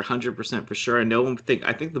isn't for 100% for sure.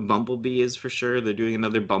 I think the Bumblebee is for sure. They're doing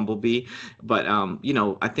another Bumblebee, but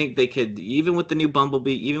I think they could even with the new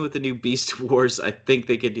Bumblebee, even with the new Beast Wars. I think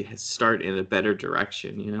they could start in a better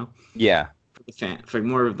direction. Yeah. For for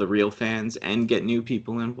more of the real fans and get new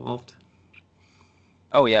people involved.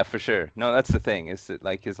 Oh yeah, for sure. No, that's the thing. Is that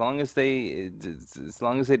like as long as they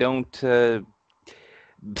don't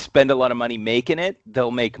spend a lot of money making it,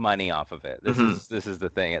 they'll make money off of it. This Hmm. is this is the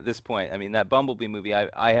thing. At this point, I mean, that Bumblebee movie,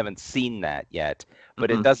 I haven't seen that yet,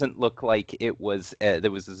 but it Hmm. doesn't look like it was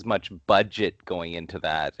there was as much budget going into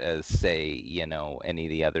that as say, any of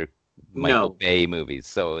the other Michael No. Bay movies.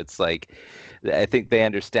 So it's like I think they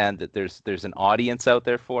understand that there's an audience out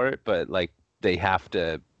there for it, but like they have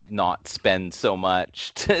to not spend so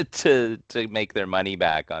much to make their money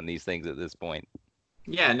back on these things at this point.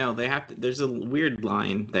 Yeah, no, they have to. There's a weird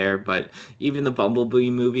line there, but even the Bumblebee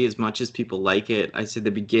movie, as much as people like it, I said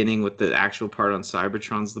the beginning with the actual part on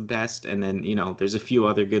Cybertron's the best, and then there's a few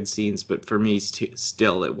other good scenes, but for me,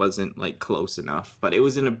 still, it wasn't like close enough. But it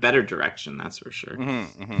was in a better direction, that's for sure.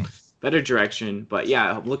 Hmm. Better direction, but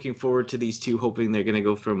yeah, I'm looking forward to these two, hoping they're gonna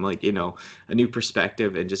go from like a new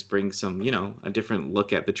perspective and just bring some a different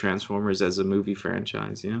look at the Transformers as a movie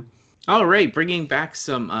franchise. All right, bringing back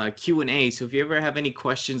some Q&A. So if you ever have any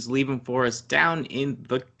questions, leave them for us down in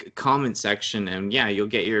the comment section. And yeah, you'll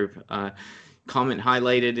get your comment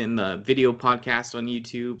highlighted in the video podcast on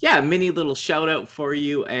YouTube. Yeah, mini little shout out for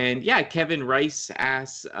you. And yeah, Kevin Rice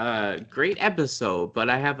asks, great episode, but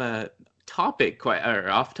I have a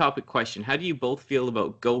off-topic question. How do you both feel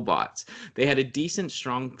about GoBots? They had a decent,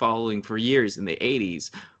 strong following for years in the 80s.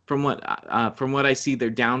 From what I see, their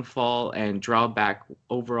downfall and drawback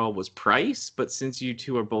overall was price. But since you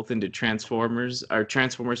two are both into Transformers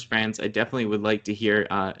fans, I definitely would like to hear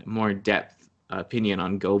more in-depth opinion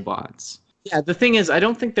on GoBots. Yeah, the thing is, I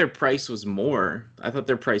don't think their price was more. I thought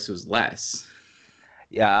their price was less.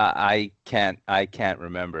 Yeah, I can't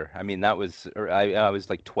remember. I mean, that was I was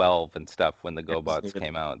like 12 and stuff when the Yeah, it wasn't GoBots even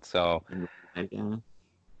came out. So, yeah.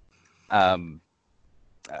 um,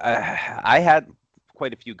 I had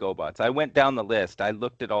quite a few GoBots. I went down the list. I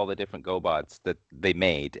looked at all the different GoBots that they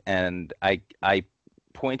made, and I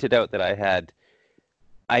pointed out that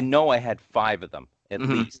I know I had five of them at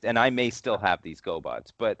Hmm. least, and I may still have these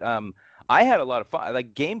GoBots, but I had a lot of fun.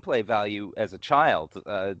 Like gameplay value as a child,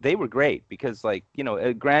 they were great because, like,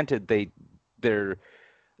 granted their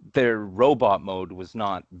their robot mode was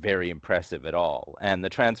not very impressive at all, and the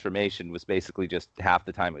transformation was basically just half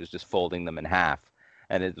the time it was just folding them in half,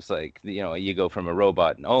 and it was like you go from a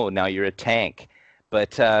robot and oh now you're a tank.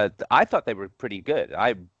 But I thought they were pretty good.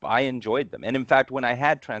 I enjoyed them, and in fact, when I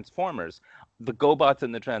had Transformers, the GoBots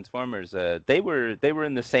and the Transformers, they were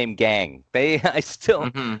in the same gang. I still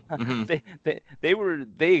Hmm. Hmm.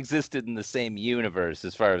 they existed in the same universe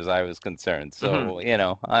as far as I was concerned. Hmm.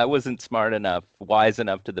 So, I wasn't smart enough, wise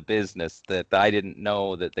enough to the business that I didn't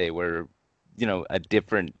know that they were, a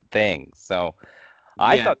different thing. So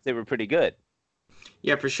I Yeah. thought they were pretty good.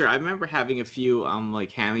 Yeah, for sure. I remember having a few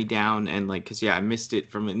like hand me down and like because yeah, I missed it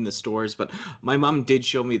from in the stores, but my mom did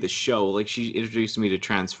show me the show. Like she introduced me to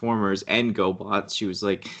Transformers and GoBots.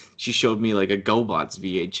 She showed me like a GoBots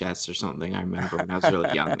VHS or something. I remember when I was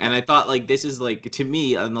really young, and I thought like this is like to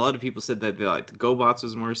me, and a lot of people said that like the GoBots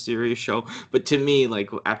was a more serious show, but to me, like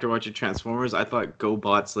after watching Transformers, I thought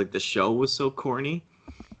GoBots like the show was so corny.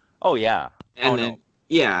 Oh yeah. Oh And no. then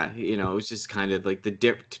yeah, it was just kind of like the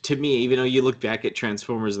dip to me, even though you look back at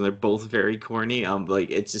Transformers and they're both very corny,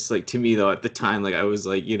 like it's just like to me though at the time like I was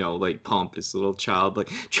like, like pompous little child, like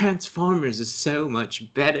Transformers is so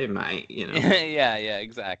much better, mate. Yeah, yeah,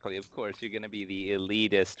 exactly. Of course, you're going to be the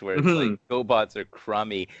elitist where it's like Hmm. GoBots are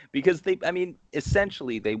crummy because I mean,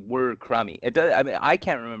 essentially they were crummy. It does, I mean, I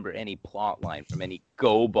can't remember any plot line from any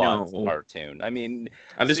GoBots No. cartoon. I mean,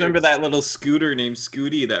 I just remember seriously. that little scooter named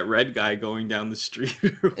Scooty, that red guy going down the street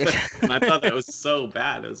or whatever, and I thought that was so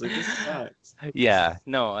bad. I was like, this sucks. Yeah,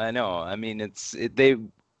 no, I know. I mean,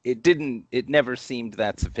 it never seemed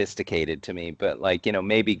that sophisticated to me, but like,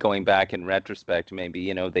 maybe going back in retrospect,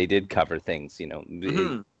 maybe, they did cover things,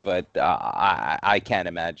 Hmm. but I can't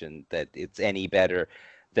imagine that it's any better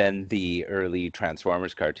than the early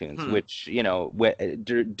Transformers cartoons, Hmm. which,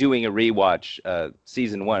 doing a rewatch,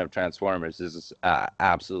 season one of Transformers is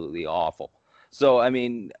absolutely awful. So I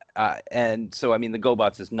mean, the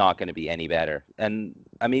GoBots is not going to be any better. And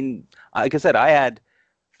I mean, like I said, I had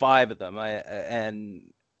five of them. I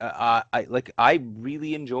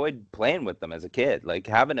really enjoyed playing with them as a kid. Like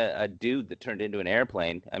having a dude that turned into an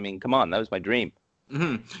airplane. I mean, come on, that was my dream.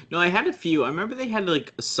 hmm No, I had a few. I remember they had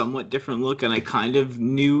like a somewhat different look, and I kind of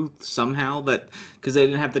knew somehow that because they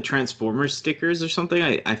didn't have the Transformers stickers or something.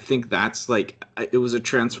 I think that's like it was a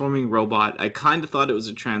transforming robot. I kind of thought it was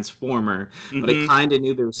a transformer, but I Hmm. kind of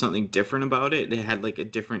knew there was something different about it. It had like a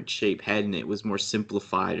different shape head, and it was more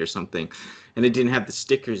simplified or something. And it didn't have the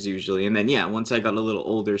stickers usually. And then yeah, once I got a little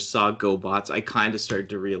older, saw GoBots, I kind of started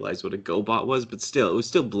to realize what a GoBot was. But still, it was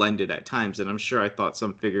still blended at times. And I'm sure I thought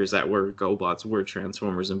some figures that were GoBots were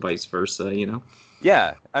Transformers and vice versa. You know?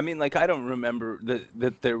 Yeah, I mean, like I don't remember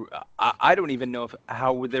that there. I don't even know if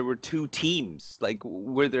how there were two teams. Like,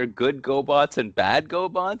 were there good GoBots and bad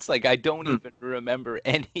GoBots? Like, I don't Hmm. even remember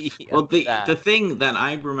any Well, of the that. thing that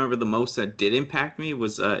I remember the most that did impact me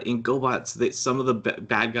was in GoBots that some of the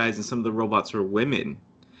bad guys and some of the robots were women.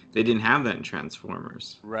 They didn't have that in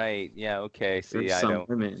Transformers. Right. Yeah. Okay. See, There's I some don't.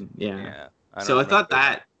 women, yeah. Yeah, I don't So remember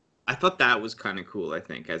that. I thought that was kind of cool, I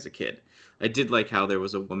think, as a kid. I did like how there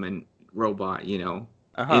was a woman robot, in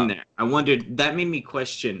Uh-huh. there. I wondered that made me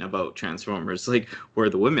question about Transformers, like where are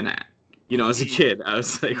the women at? As a Mm, kid, I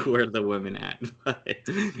was like, mm. where are the women at?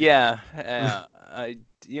 Yeah.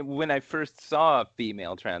 When I first saw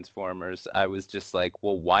female Transformers, I was just like,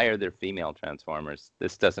 well, why are there female Transformers?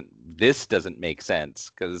 This doesn't make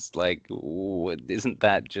sense because like, isn't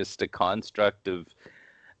that just a construct of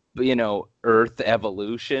Earth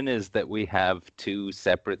evolution is that we have two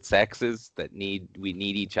separate sexes that we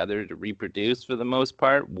need each other to reproduce for the most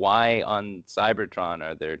part. Why on Cybertron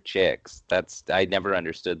are there chicks? I never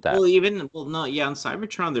understood that. Well, no, yeah, on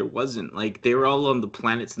Cybertron there wasn't. Like they were all on the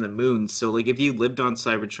planets and the moons. So like if you lived on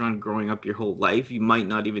Cybertron growing up your whole life, you might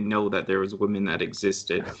not even know that there was women that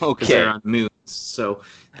existed because they're Okay. on moons. So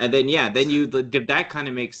and then yeah, then that kind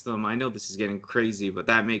of makes them. I know this is getting crazy, but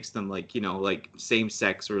that makes them like like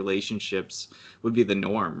same-sex relationships would be the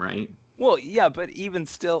norm, right? Well, yeah, but even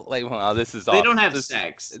still, like, well, this is They off. don't have This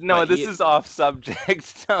sex, No, but this is off subject.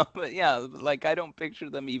 So, but yeah, like I don't picture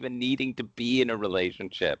them even needing to be in a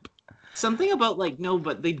relationship. something about like no,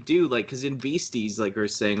 but they do like because in Beasties, like we're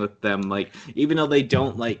saying with them, like even though they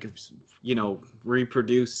don't like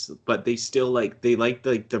reproduce, but they still they like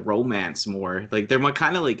the romance more. Like they're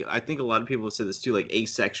kind of like I think a lot of people have said this too, like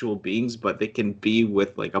asexual beings, but they can be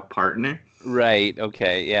with like a partner. Right.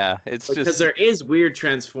 Okay. Yeah. It's Because just there is weird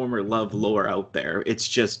Transformer love lore out there. It's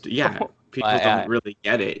just yeah, people don't I really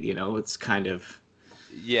get it. It's kind of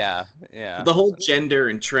yeah, yeah. the whole gender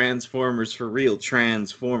and transformers for real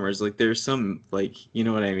transformers like there's some like you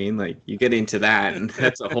know what I mean like you get into that and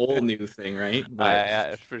that's a whole new thing right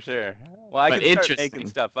For sure. Well, I but can start making interesting.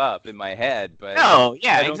 stuff up in my head, but No,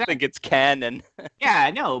 I yeah, don't exactly. think it's canon. Yeah,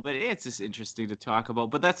 I know, but it's just interesting to talk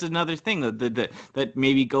about. But that's another thing that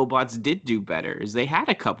maybe GoBots did do better is they had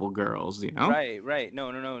a couple girls, you know? Right, right.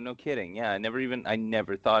 No, no, no, no kidding. Yeah, I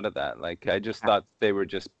never thought of that. Like, I just thought they were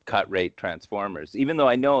just cut rate Transformers. Even though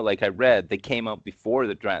I know, like I read, they came out before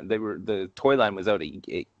the toy line was out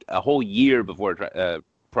a whole year before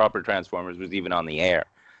proper Transformers was even on the air.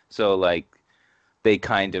 So like, they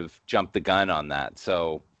kind of jumped the gun on that.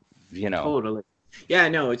 So, you know, Totally. Yeah,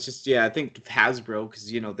 no, it's just yeah, I think Hasbro because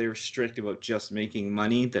they were strict about just making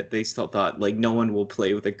money that they still thought like no one will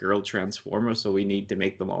play with a girl transformer, so we need to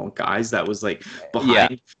make them all guys. That was like yeah,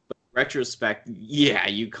 behind retrospect, yeah,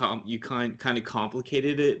 you kind of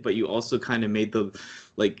complicated it, but you also kind of made the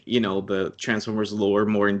the Transformers lore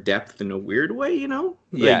more in depth in a weird way, like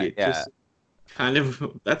yeah, it yeah. just kind of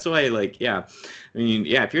that's why like yeah I mean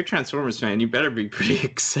yeah if you're a Transformers fan you better be pretty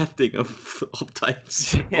accepting of all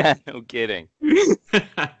types. Yeah, no kidding.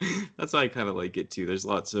 That's why I kind of like it too. There's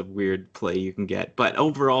lots of weird play you can get, but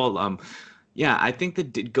overall, yeah, I think the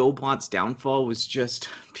GoBot's downfall was just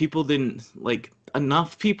people didn't like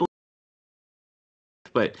enough people,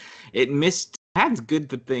 but it missed had good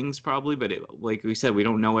things probably, but like we said, we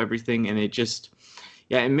don't know everything, and it just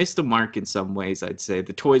yeah, it missed the mark in some ways. I'd say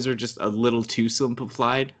the toys are just a little too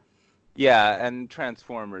simplified. Yeah, and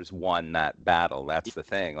Transformers won that battle. That's the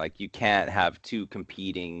thing. Like you can't have two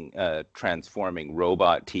competing transforming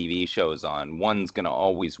robot TV shows on. One's gonna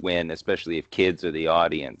always win, especially if kids are the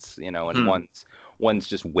audience, and Hmm. one's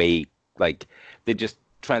just way like they just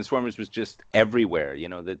Transformers was just everywhere,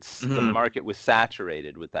 that's the Hmm. market was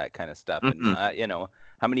saturated with that kind of stuff. And Hmm.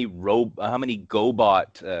 how many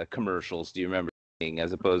GoBot commercials do you remember seeing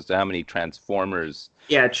as opposed to how many Transformers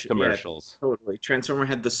Yeah, yeah, commercials? totally. Transformer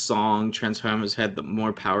had the song. Transformers had the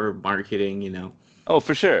more power of marketing. Oh,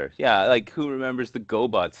 for sure. Yeah, like who remembers the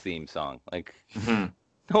GoBots theme song? Like Hmm.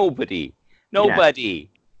 nobody. Yeah. Nobody.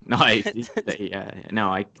 No, yeah, no,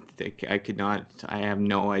 I could not. I have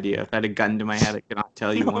no idea. If I had a gun to my head, I could not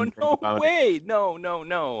tell you No, one thing no about it. way. No, no,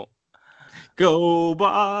 no. Go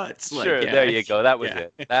bots! Like, Sure, there yeah, you go. That was yeah.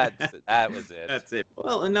 it. That was it. That's it.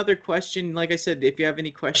 Well, another question, like I said, if you have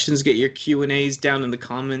any questions, get your Q&As down in the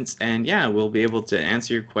comments, and yeah, we'll be able to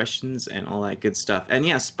answer your questions and all that good stuff. And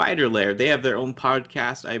yeah, Spider Lair, they have their own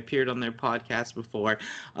podcast. I appeared on their podcast before.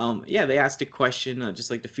 Yeah, they asked a question,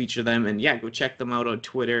 just like to feature them, and yeah, go check them out on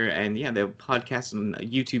Twitter, and yeah, they have a podcast and a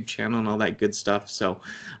YouTube channel and all that good stuff. So,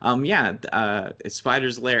 yeah,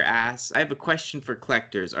 Spider's Lair asks, I have a question for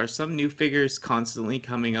collectors. Are some new figures constantly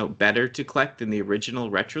coming out better to collect than the original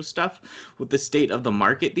retro stuff? With the state of the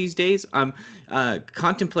market these days, I'm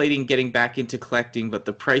contemplating getting back into collecting, but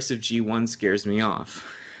the price of G1 scares me off.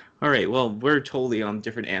 All right, well, we're totally on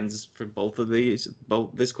different ends for both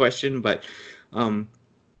this question, but um,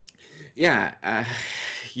 yeah,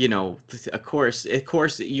 of course,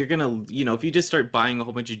 you're gonna, if you just start buying a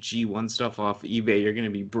whole bunch of G1 stuff off eBay, you're gonna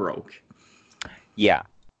be broke. Yeah,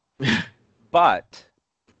 but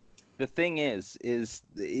the thing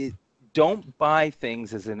don't buy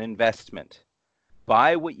things as an investment.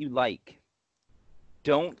 Buy what you like.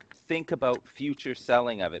 Don't think about future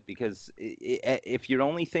selling of it, because if you're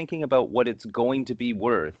only thinking about what it's going to be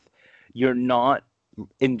worth, you're not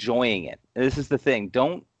enjoying it. This is the thing.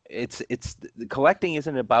 It's collecting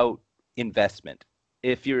isn't about investment.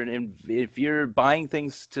 If you're buying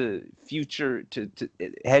things to future to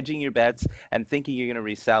hedging your bets and thinking you're going to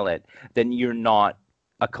resell it, then you're not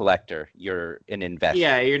a collector. You're an investor.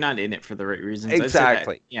 Yeah, you're not in it for the right reasons. I'd say that,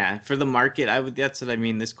 Exactly. yeah, for the market, that's what I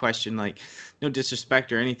mean. This question, like, no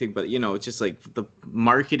disrespect or anything, but it's just like the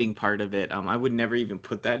marketing part of it. I would never even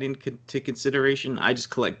put that into consideration. I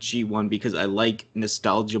just collect G1 because I like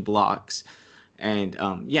nostalgia blocks, and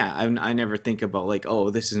yeah, I never think about like, oh,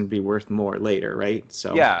 this is gonna be worth more later, right?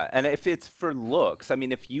 So Yeah, and if it's for looks, I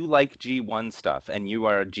mean, if you like G1 stuff and you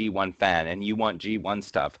are a G1 fan and you want G1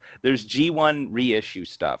 stuff, there's G1 reissue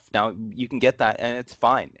stuff. Now you can get that and it's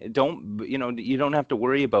fine. You don't have to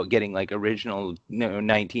worry about getting like original,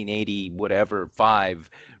 1980 whatever 5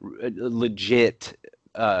 legit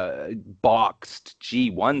boxed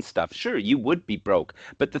G1 stuff. Sure, you would be broke,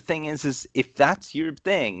 but the thing is if that's your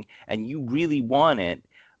thing and you really want it,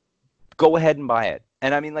 go ahead and buy it.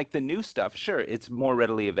 And I mean, like the new stuff, sure, it's more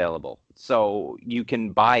readily available, so you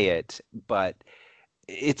can buy it. But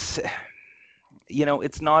it's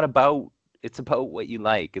it's about what you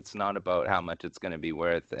like. It's not about how much it's going to be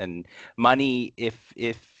worth. And money, if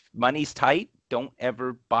money's tight, don't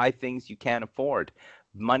ever buy things you can't afford.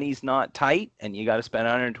 Money's not tight and you got to spend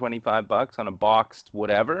 $125 on a boxed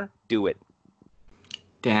whatever, do it.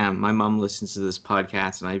 damn, my mom listens to this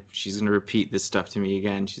podcast, and she's gonna repeat this stuff to me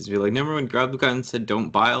again. She's gonna be like, "Remember when Grub Gun said don't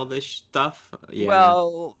buy all this stuff?" Yeah.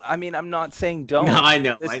 Well, I mean, I'm not saying No, don't. I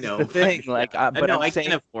know, This I is know. the thing. Yeah, Like, I but know I'm I saying,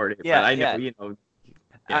 can't afford it, but yeah, I know, yeah.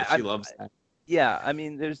 yeah, I, she loves that. yeah, I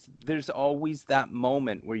mean, there's always that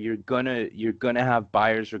moment where you're gonna have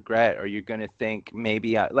buyer's regret, or you're gonna think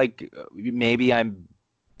maybe I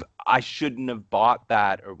shouldn't have bought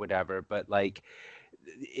that or whatever. But like,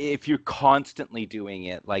 if you're constantly doing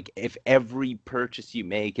it, like if every purchase you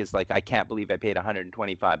make is like, I can't believe I paid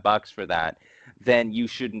 $125 for that, then you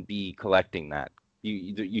shouldn't be collecting that.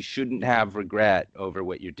 You shouldn't have regret over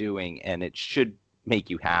what you're doing, and it should make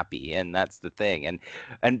you happy. And that's the thing.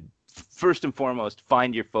 And first and foremost,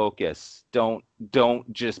 find your focus. Don't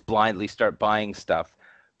just blindly start buying stuff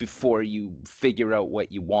before you figure out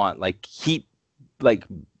what you want. Like like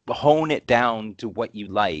hone it down to what you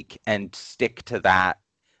like and stick to that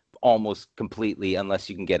almost completely, unless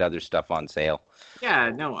you can get other stuff on sale. Yeah,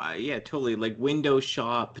 no, yeah, totally. Like window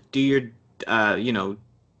shop, do your, you know,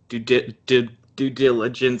 do due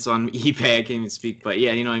diligence on eBay. I can't even speak, but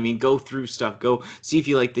yeah, you know what I mean. Go through stuff. Go see if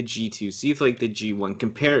you like the G2. See if you like the G1.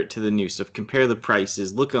 Compare it to the new stuff. Compare the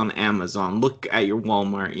prices. Look on Amazon. Look at your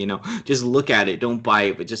Walmart. Just look at it. Don't buy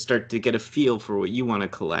it, but just start to get a feel for what you want to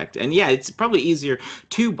collect. And yeah, it's probably easier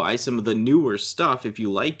to buy some of the newer stuff if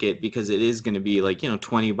you like it, because it is going to be like,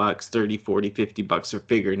 $20, 30, 40, $50 a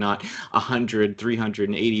figure, not $100,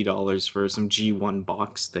 $380 for some G1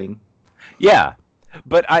 box thing. Yeah,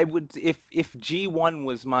 but I would, if G1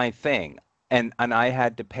 was my thing, and I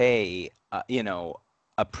had to pay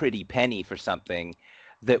a pretty penny for something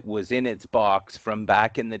that was in its box from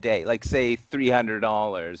back in the day, like say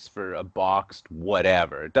 $300 for a boxed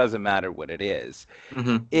whatever, it doesn't matter what it is.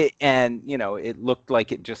 Hmm. It looked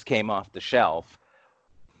like it just came off the shelf.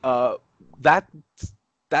 uh,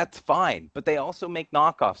 that's fine, but they also make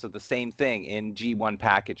knockoffs of the same thing in G1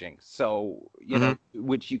 packaging. So, Hmm.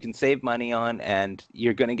 which you can save money on, and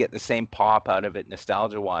you're going to get the same pop out of it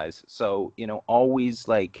nostalgia wise. So, always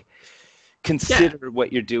like Yeah. consider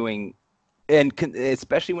what you're doing And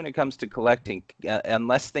especially when it comes to collecting,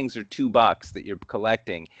 unless things are $2 that you're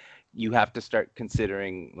collecting, you have to start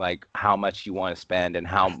considering like how much you want to spend and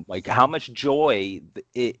how much joy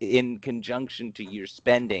in conjunction to your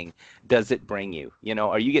spending does it bring you. You know,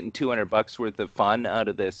 are you getting $200 worth of fun out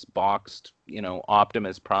of this boxed,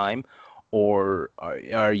 Optimus Prime, or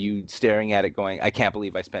are you staring at it going, I can't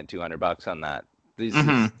believe I spent $200 on that.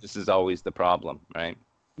 This is always the problem, right?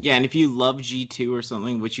 Yeah, and if you love G2 or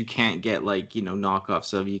something, which you can't get like,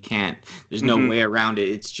 knockoffs of, there's no Hmm. way around it.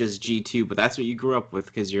 It's just G2, but that's what you grew up with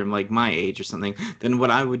because you're like my age or something. Then what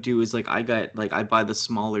I would do is like I buy the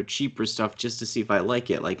smaller, cheaper stuff just to see if I like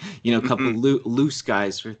it. Like, a Hmm. couple loose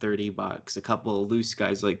guys for $30, a couple of loose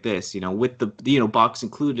guys like this, with the box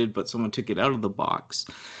included, but someone took it out of the box.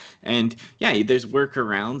 And yeah, there's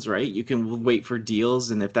workarounds, right? You can wait for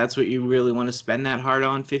deals, and if that's what you really want to spend that hard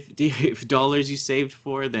on, $50 you saved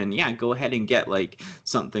for, then yeah, go ahead and get like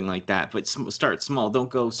something like that. But start small. Don't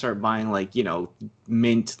go start buying like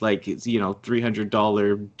mint like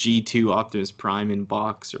 $300 G2 Optimus Prime in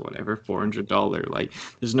box or whatever, $400. Like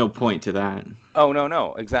there's no point to that. Oh, no,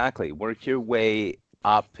 no, exactly. Work your way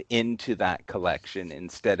up into that collection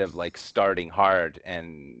instead of like starting hard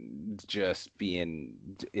and just being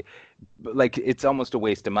like it's almost a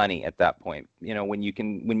waste of money at that point. You know, when you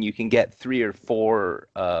can get three or four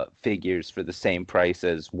figures for the same price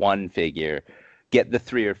as one figure, get the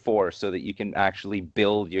three or four so that you can actually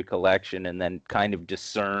build your collection and then kind of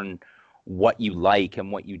discern what you like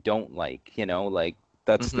and what you don't like. Like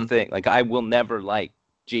that's the Hmm. thing. Like I will never like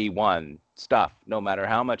G1 stuff, no matter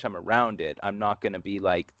how much I'm around it. I'm not going to be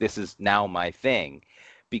like, this is now my thing,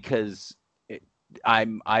 because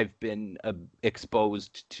I've been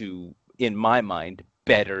exposed to, in my mind,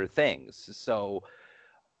 better things. So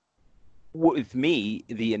with me,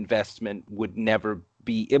 the investment would never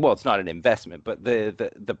be, well, it's not an investment, but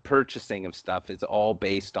the purchasing of stuff is all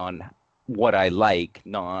based on what I like,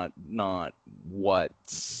 not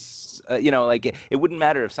what's like it wouldn't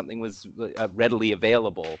matter if something was readily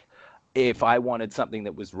available. If I wanted something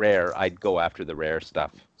that was rare, I'd go after the rare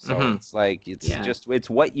stuff. So Hmm. it's like Yeah. it's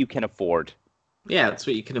what you can afford. Yeah, that's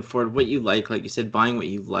what you can afford, what you like you said, buying what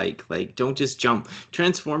you like. Like, don't just jump.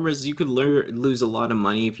 Transformers, you could lose a lot of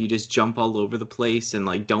money if you just jump all over the place and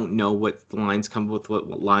like don't know what lines come with what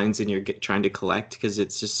lines and you're trying to collect because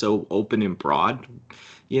it's just so open and broad.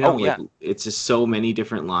 Oh Like yeah. it's just so many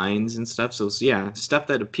different lines and stuff. So yeah, stuff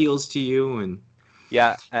that appeals to you and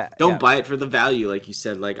Yeah, don't yeah. buy it for the value, like you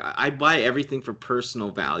said. Like I buy everything for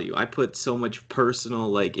personal value. I put so much personal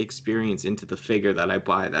like experience into the figure that I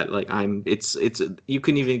buy that like it's you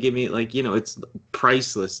can even give me like it's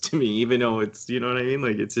priceless to me, even though it's what I mean.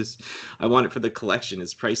 Like it's just I want it for the collection.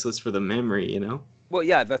 It's priceless for the memory. Well,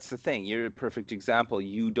 yeah, that's the thing. You're a perfect example.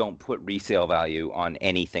 You don't put resale value on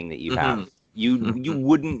anything that you have. Hmm. You Hmm.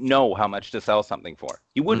 wouldn't know how much to sell something for.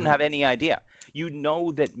 You wouldn't Hmm. have any idea. You'd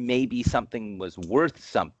know that maybe something was worth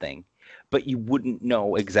something, but you wouldn't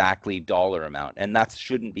know exactly dollar amount, and that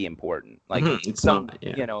shouldn't be important. Like Hmm. It's not.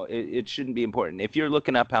 Yeah. it shouldn't be important. If you're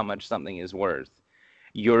looking up how much something is worth,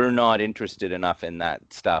 you're not interested enough in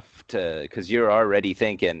that stuff because you're already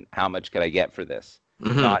thinking, how much could I get for this?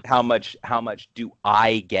 Hmm. Not how much do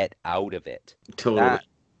I get out of it? Totally. That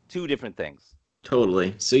two different things.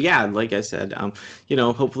 Totally. So yeah, like I said,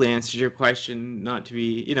 hopefully answers your question. Not to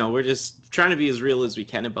be, we're just trying to be as real as we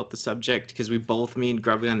can about the subject because we both, me and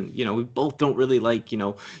Grubman, we both don't really like,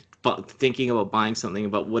 but thinking about buying something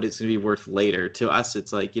about what it's going to be worth later. To us,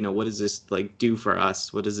 it's like, what does this like do for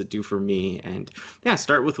us? What does it do for me? And yeah,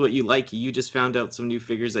 start with what you like. You just found out some new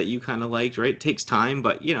figures that you kind of liked, right? It takes time,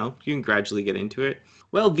 but you can gradually get into it.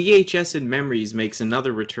 Well, VHS and Memories makes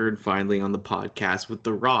another return finally on the podcast with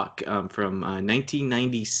The Rock from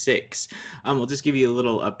 1996. I'll just give you a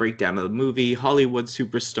little breakdown of the movie. Hollywood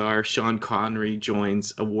superstar Sean Connery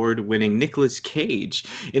joins award-winning Nicolas Cage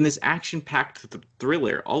in this action-packed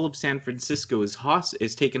thriller. All of San Francisco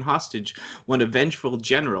is taken hostage when a vengeful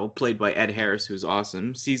general, played by Ed Harris, who's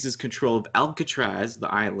awesome, seizes control of Alcatraz,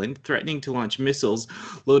 the island, threatening to launch missiles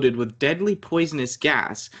loaded with deadly poisonous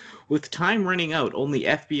gas. With time running out, only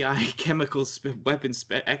FBI weapons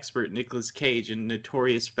expert Nicolas Cage and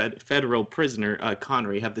notorious federal prisoner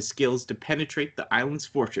Connery have the skills to penetrate the island's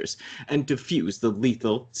fortress and defuse the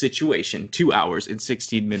lethal situation. 2 hours and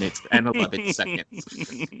 16 minutes and 11 seconds.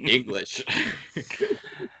 English.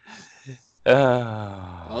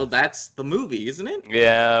 Well, uh, that's the movie, isn't it?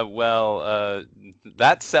 yeah, well,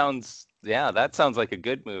 that sounds like a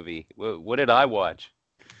good movie. What did I watch?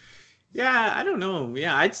 Yeah, I don't know.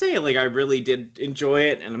 Yeah, I'd say like I really did enjoy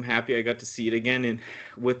it, and I'm happy I got to see it again, and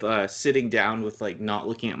with sitting down with like not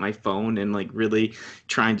looking at my phone and like really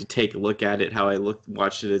trying to take a look at it how I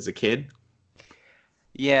watched it as a kid.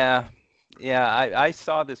 Yeah, yeah, I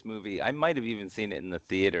saw this movie. I might have even seen it in the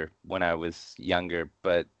theater when I was younger,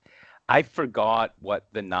 but I forgot what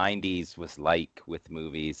the 90s was like with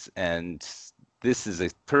movies, and this is a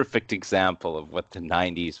perfect example of what the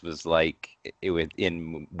 90s was like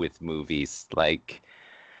with movies. Like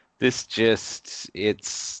this just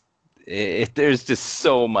there's just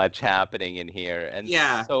so much happening in here and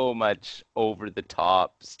Yeah, so much over the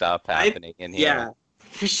top stuff I happening in here. yeah,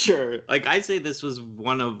 for sure. Like I'd say this was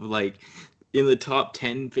one of like in the top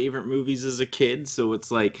 10 favorite movies as a kid, so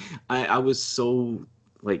it's like I was so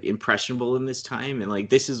like impressionable in this time, and like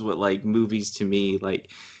this is what like movies to me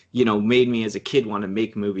like made me as a kid want to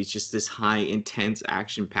make movies, just this high intense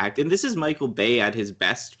action packed. And this is Michael Bay at his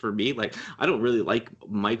best for me. Like I don't really like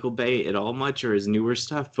Michael Bay at all much or his newer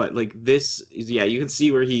stuff, but like this is, yeah, you can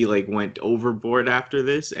see where he like went overboard after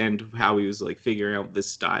this and how he was like figuring out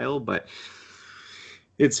this style. But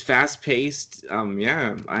it's fast paced.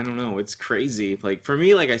 Yeah, I don't know. It's crazy. Like for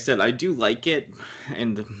me, like I said, I do like it,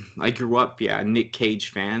 and I grew up, yeah, Nick Cage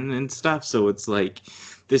fan and stuff. So it's like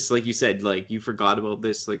this, like you said, like you forgot about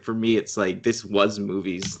this. Like for me, it's like this was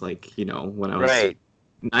movies. Like when I was Right.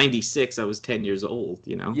 96, I was 10 years old.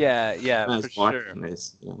 Yeah, yeah, When I for was sure. watching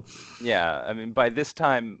this. Yeah, I mean, by this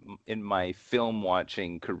time in my film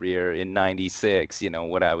watching career in '96,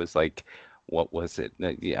 what I was like, what was it?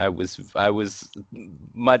 Yeah, I was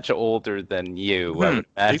much older than you, I would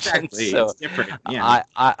imagine. Exactly. It's So different. Yeah.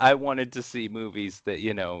 I wanted to see movies that,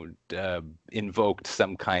 invoked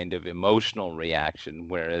some kind of emotional reaction,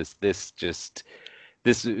 whereas this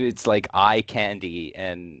it's like eye candy,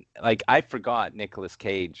 and like I forgot Nicolas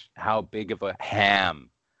Cage, how big of a ham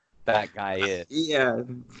that guy is. Yeah,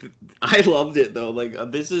 I loved it though. Like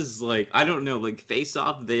this is like I don't know, like Face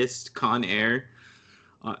Off, this Con Air.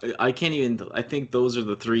 I can't even. I think those are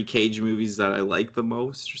the three Cage movies that I like the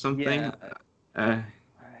most, or something. Yeah, Uh,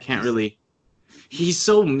 can't he's really. He's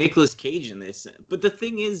so Nicolas Cage in this, but the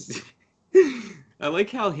thing is, I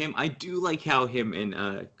like how him. I do like how him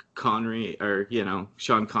and Connery, or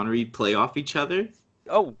Sean Connery, play off each other.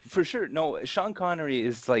 Oh, for sure. No, Sean Connery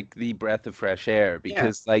is like the breath of fresh air Yeah,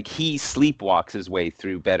 because like he sleepwalks his way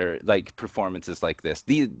through better like performances like this.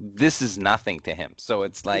 This is nothing to him. So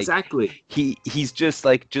it's like exactly. he's just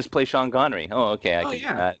like just play Sean Connery. Oh, okay, I Oh can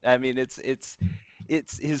do yeah. that. I mean, it's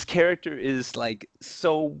his character is like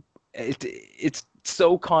it's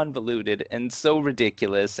so convoluted and so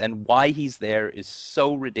ridiculous, and why he's there is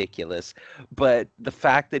so ridiculous, but the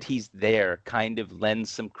fact that he's there kind of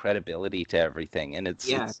lends some credibility to everything, and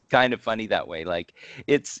it's Yeah. it's kind of funny that way. Like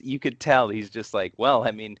it's you could tell he's just like, well,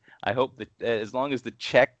 I mean, I hope that as long as the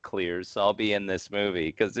check clears, I'll be in this movie,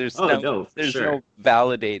 because there's Oh no no, for there's sure. no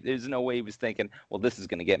validate there's no way he was thinking, well, this is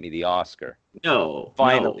going to get me the Oscar. No,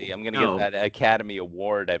 Finally, no, I'm gonna get no. that Academy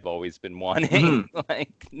Award I've always been wanting. Mhm.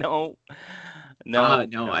 Like, no, no, No,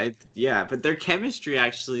 no. yeah, but their chemistry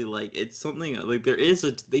actually, like, it's something like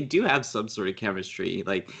they do have some sort of chemistry,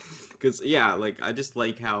 like, because yeah, like I just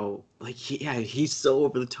like how like yeah, he's so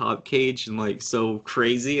over the top Cage and like so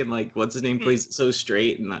crazy, and like what's his name Hmm. plays it so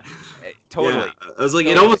straight, and yeah, Totally, I was like,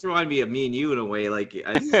 it totally. almost reminded me of me and you in a way, like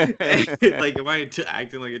like am I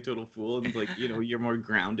acting like a total fool, and like you're more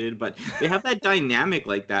grounded, but they have that dynamic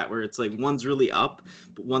like that where it's like one's really up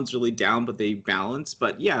but one's really down, but they balance.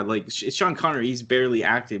 But yeah, like Sean Connery, he's barely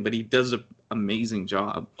acting, but he does an amazing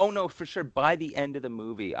job. Oh no, for sure. By the end of the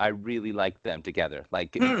movie, I really liked them together.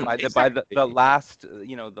 Like by the Exactly. last,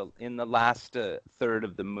 the in the last third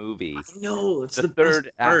of the I movie, know it's the the best third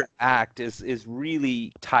part. act is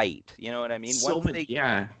really tight. You know what I mean? So Once much, they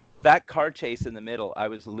yeah, that car chase in the middle, I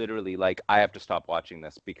was literally like, I have to stop watching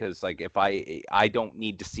this, because like if I don't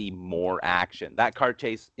need to see more action. That car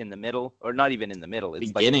chase in the middle, or not even in the middle,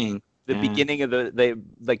 it's like beginning. the Yeah, beginning of the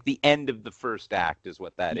like the end of the first act is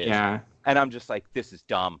what that is. yeah, And I'm just like, this is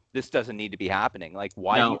dumb. This doesn't need to be happening. Like,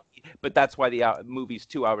 why do you? no, But that's why the movie's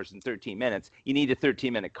 2 hours and 13 minutes. You need a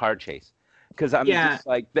 13-minute car chase, because I'm yeah. just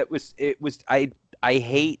like, I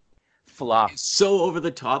hate It's fluff. so over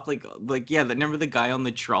the top, like yeah. Remember the guy on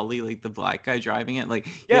the trolley, like the black guy driving it? Like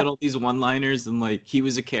he Yeah. had all these one-liners, and like he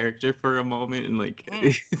was a character for a moment, and like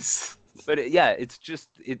Mm. it's But yeah, it's just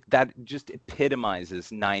that just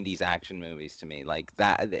epitomizes '90s action movies to me. Like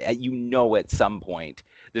that, at some point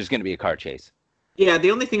there's going to be a car chase. Yeah,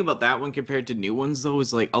 the only thing about that one compared to new ones though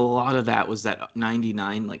is like a lot of that was that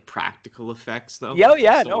 99 like practical effects though. Yeah, oh,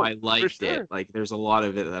 yeah, So no, I for liked it. sure. Like there's a lot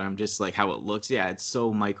of it that I'm just like how it looks. Yeah, it's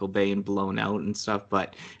so Michael Bay and blown out and stuff,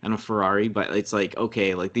 but and a Ferrari, but it's like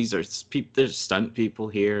okay, like these are there's stunt people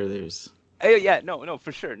here. There's Yeah, no, no,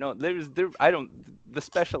 for sure. No, I don't. The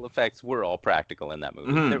special effects were all practical in that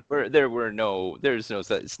movie. Mhm. There's no,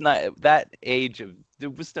 it's not that age of, there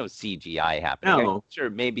was no CGI happening. I'm No. sure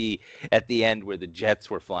maybe at the end where the jets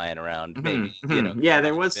were flying around, maybe, there Yeah,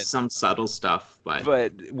 there might have was been, some subtle stuff, but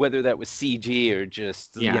whether that was CG or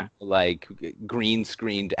just, yeah. like green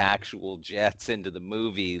screened actual jets into the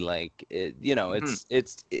movie, like Mhm.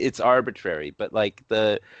 it's arbitrary, but like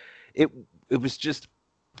it it was just,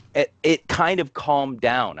 it kind of calmed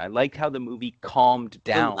down. I liked how the movie calmed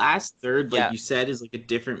The down. last third, like Yeah, you said, is like a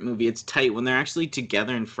different movie. It's tight when they're actually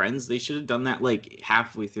together and friends. They should have done that like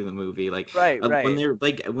halfway through the movie. Like right, when right. they're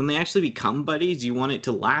like when they actually become buddies, you want it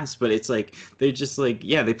to last. But it's like they're just like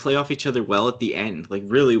yeah, they play off each other well at the end, like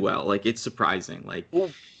really well. Like it's surprising. Like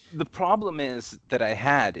Well, the problem is that I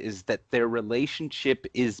had is that their relationship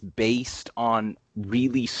is based on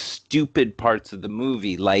really stupid parts of the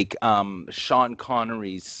movie, like Sean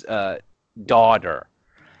Connery's daughter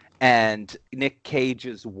and Nick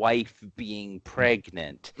Cage's wife being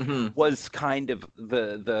pregnant mhm. was kind of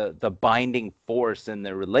the binding force in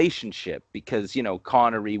their relationship, because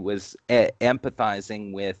Connery was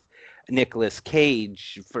empathizing with Nicolas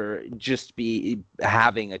Cage for just be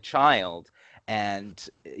having a child, and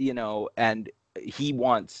and he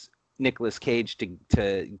wants Nicolas Cage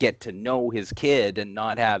to get to know his kid and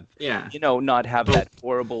not have Yeah. not have Oh, that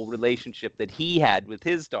horrible relationship that he had with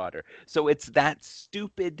his daughter. So it's that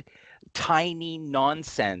stupid tiny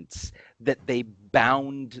nonsense that they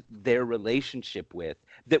bound their relationship with,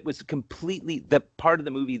 that was completely the part of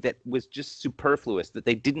the movie that was just superfluous, that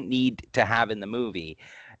they didn't need to have in the movie,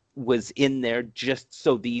 was in there just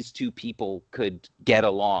so these two people could get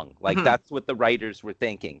along. Like mhm. that's what the writers were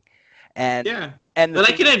thinking. And Yeah. and the But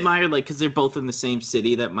I thing can is, admire like because they're both in the same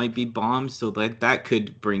city that might be bombed, so that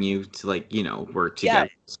could bring you to like work yeah, together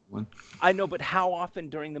with someone. I know, but how often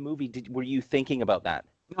during the movie were you thinking about that?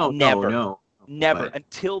 No, no, Never. no. Never But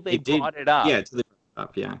until they they did. brought it up. Yeah, to the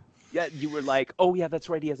up. Yeah. Yeah, you were like, oh yeah, that's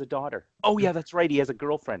right, he has a daughter. Oh yeah, that's right, he has a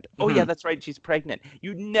girlfriend. Oh yeah, Mhm. that's right, she's pregnant.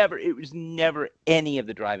 It was never any of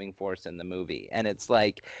the driving force in the movie. And it's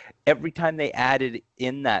like every time they added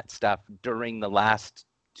in that stuff during the last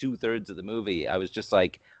 2/3 of the movie, I was just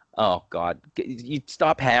like, oh God, you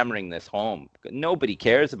stop hammering this home. Nobody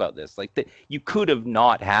cares about this. Like you could have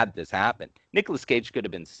not had this happen. Nicolas Cage could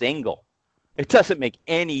have been single. It doesn't make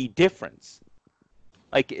any difference.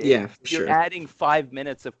 Like Yeah, for you're sure. adding 5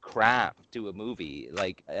 minutes of crap to a movie,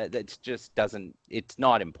 like that just doesn't. It's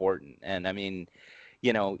not important. And I mean,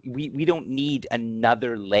 we don't need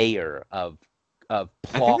another layer of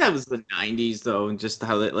I think plot. that was the 90s though, and just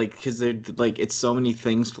how that like because they're like it's so many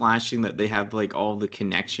things flashing that they have like all the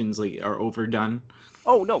connections like are overdone.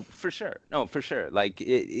 Oh no, for sure. No, for sure. Like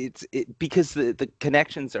because the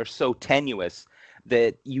connections are so tenuous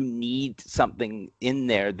that you need something in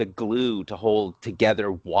there, the glue to hold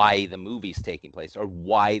together why the movie's taking place or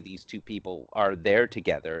why these two people are there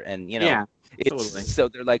together. And Yeah, it's totally. so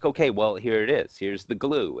they're like, okay, well, here it is. Here's the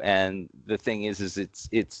glue. And the thing is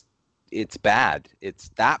it's bad. It's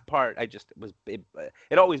that part.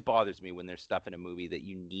 It always bothers me when there's stuff in a movie that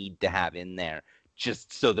you need to have in there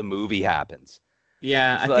just so the movie happens.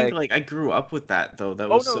 Yeah, It's I think like, like I grew up with that though.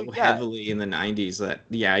 That oh was no, so yeah, heavily in the 90s that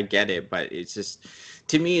yeah, I get it, but it's just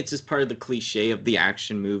to me it's just part of the cliche of the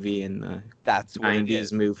action movie and the that's what it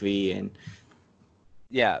 90s is. movie and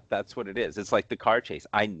Yeah, that's what it is. It's like the car chase.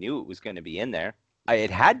 I knew it was going to be in there.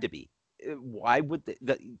 It had to be. Why would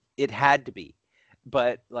it had to be?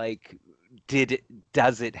 But like,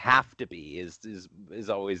 does it have to be? Is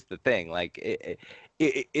always the thing. Like,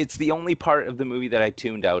 it's the only part of the movie that I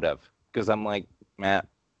tuned out of because I'm like, man,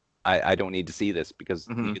 I don't need to see this because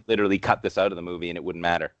you mhm. could literally cut this out of the movie and it wouldn't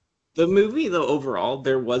matter. The movie though overall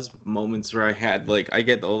there was moments where I had like I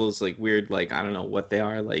get all those like weird like I don't know what they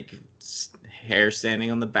are like hair standing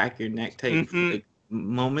on the back of your neck type Hmm. like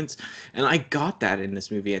moments and I got that in this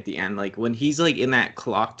movie at the end like when he's like in that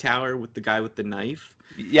clock tower with the guy with the knife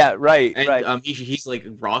Yeah, right, and right. he's like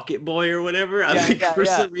Rocket Boy or whatever. I Yeah, like yeah, for yeah.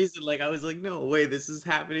 some reason like I was like no way this is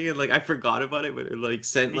happening and like I forgot about it but it like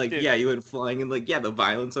sent Me like too. yeah he went flying and like yeah the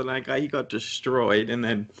violence on that guy he got destroyed and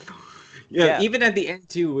then yeah, Yeah. even at the end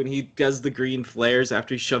too, when he does the green flares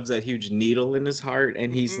after he shoves that huge needle in his heart,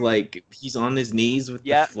 and Hmm. he's on his knees with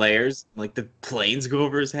the Yeah, flares, like the planes go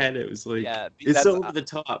over his head. It was like yeah. it's That's so over the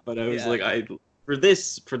top, but I was yeah. like, I for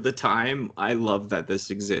this for the time, I love that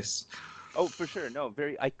this exists. Oh, for sure. No,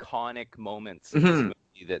 very iconic moments in this Hmm.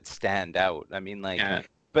 movie that stand out. I mean, like, Yeah.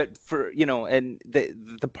 but for, and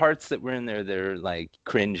the parts that were in there, they're like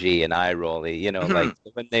cringy and eye rolly, like Mhm.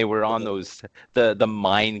 when they were on those the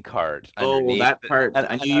mine cart Oh, underneath that it. part. And,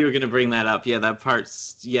 I knew and you I'm were gonna bring that up. Yeah, that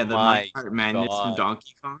part's yeah, the my minecart madness from God.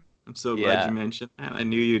 Donkey Kong. I'm so glad you Yeah. mentioned that. I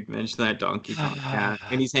knew you'd mention that Donkey Kong. Yeah,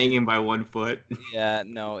 and he's hanging by one foot. Yeah,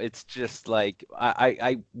 no, it's just like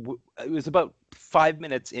it was about 5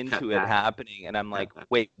 minutes Cut into it that. happening, and I'm Cut like, that.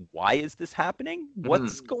 wait, why is this happening?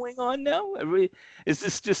 What's Mhm. going on now? Is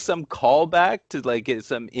this just some callback to like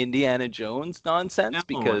some Indiana Jones nonsense?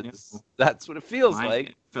 I know. Because that's what it feels Mine like.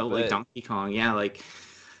 it felt like But Donkey Kong. Yeah, like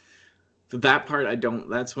that part. I don't.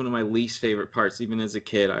 That's one of my least favorite parts. Even as a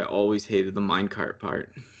kid, I always hated the minecart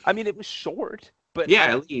part. I mean, it was short, but Yeah,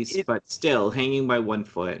 at least, it but still, hanging by one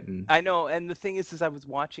foot. And I know, and the thing is I was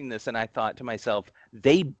watching this and I thought to myself,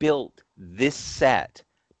 they built this set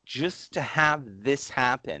just to have this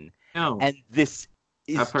happen, no, and this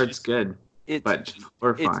that is part's just good, it's but just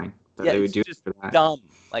we're it's fine that yeah, they would it's do it just for that. dumb.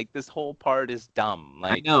 Like this whole part is dumb. I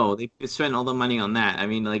Like know they spent all the money on that. I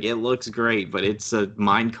mean, like it looks great, but it's a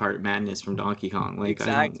minecart madness from Donkey Kong. Like I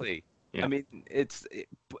don't. exactly. I Yeah. mean,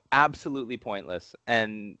 absolutely pointless,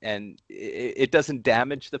 and it doesn't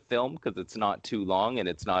damage the film because it's not too long and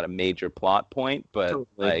it's not a major plot point, but Totally.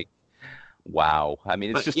 like wow. I mean,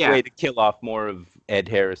 it's But just a yeah. way to kill off more of Ed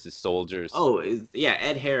Harris's soldiers. Oh, yeah,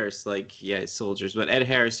 Ed Harris, like, yeah, soldiers, but Ed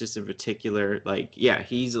Harris just in particular, like, yeah,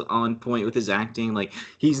 he's on point with his acting. Like,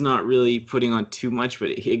 he's not really putting on too much, but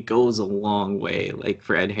it goes a long way. Like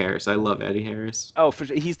for Ed Harris, I love Eddie Harris. Oh, for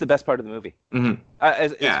sure. He's the best part of the movie. Hmm.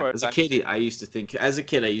 As Yeah, far as as a I'm kid, concerned. I used to think. As a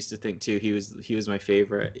kid, I used to think too. He was my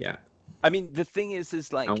favorite. Yeah, I mean, the thing is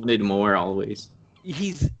I like wanted more always.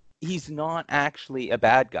 he's he's not actually a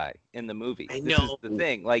bad guy in the movie. I This is know. the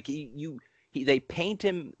thing. Like they paint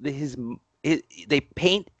him they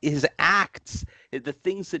paint his acts, the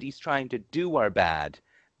things that he's trying to do are bad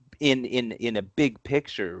in a big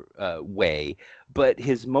picture way, but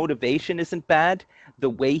his motivation isn't bad. The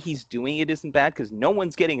way he's doing it isn't bad because no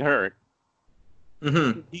one's getting hurt.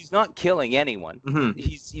 Hmm. He's not killing anyone. Hmm.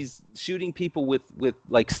 He's shooting people with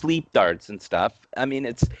like sleep darts and stuff. I mean,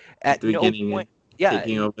 it's At at the no beginning, point. and Yeah,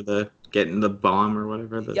 taking over getting the bomb or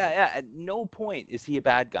whatever. yeah. At no point is he a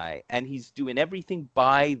bad guy, and he's doing everything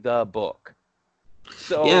by the book. Yeah,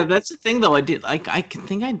 So that's the thing though. I did like I can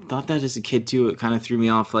think I thought that as a kid too. It kind of threw me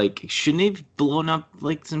off. Like, shouldn't they have blown up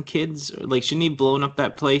like some kids? Or like, shouldn't he have blown up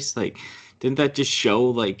that place? Like, didn't that just show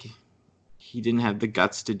like he didn't have the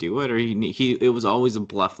guts to do it, or he it was always a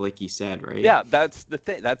bluff, like he said, right? yeah, that's the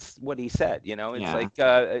thing. That's what he said. It's Yeah. like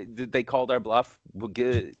they called our bluff. We'll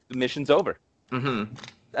get the mission's over, Mm-hmm.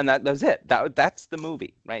 and that's it. That's the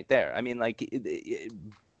movie right there. I mean, like,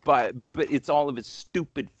 but it's all of his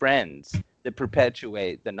stupid friends that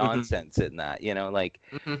perpetuate the Mm-hmm. nonsense in that. Like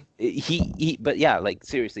Mm-hmm. but yeah, like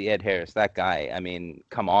seriously, Ed Harris, that guy. I mean,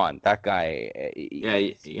 come on, that guy. Yeah,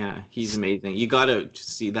 yeah, he's amazing. You gotta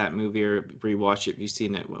see that movie or rewatch it if you've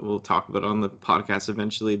seen it. We'll talk about it on the podcast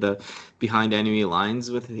eventually. The Behind Enemy Lines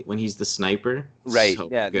with when he's the sniper. Right. So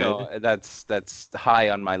Yeah. good. No, that's high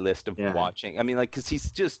on my list of Yeah, watching. I mean, like, because he's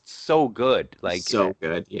just so good. Like, so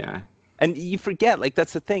good. Yeah. and you forget, like,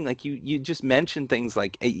 that's the thing. Like, you just mention things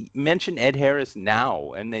like mention Ed Harris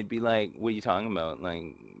now, and they'd be like, "What are you talking about? Like,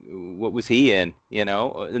 what was he in?"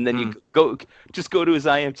 And then you Mm. go to his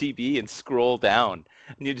IMDb and scroll down,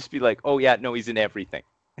 and you just be like, "Oh yeah, no, he's in everything."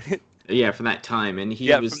 Yeah, from that time, and he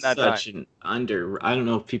Yeah, was from that time. such an under. I don't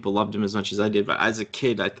know if people loved him as much as I did, but as a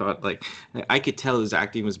kid, I thought like I could tell his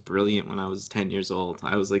acting was brilliant when I was 10 years old.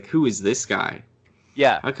 I was like, who is this guy?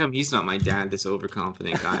 Yeah. How come he's not my dad? This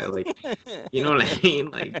overconfident guy, like. You know what I mean?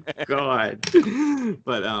 Like, God.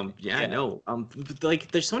 But yeah, Yeah. no. But,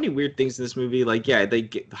 like, there's so many weird things in this movie. Like, yeah, they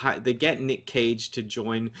get Nick Cage to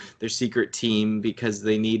join their secret team because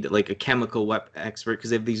they need like a chemical expert because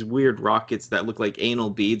they have these weird rockets that look like anal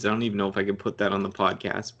beads. I don't even know if I can put that on the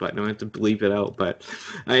podcast, but I have to bleep it out. But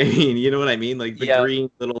I mean, you know what I mean? Like the Yeah. green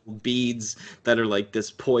little beads that are like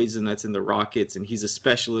this poison that's in the rockets, and he's a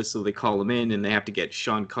specialist, so they call him in, and they have to get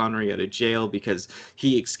Sean Connery out of jail because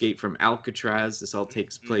he escaped from Alcatraz. This all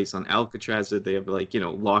takes Mhm. place on Alcatraz. They have like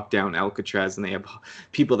locked down Alcatraz, and they have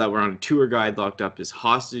people that were on a tour guide locked up as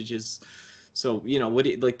hostages. So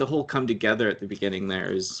like the whole come together at the beginning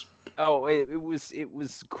there is. Oh, it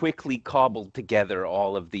was quickly cobbled together.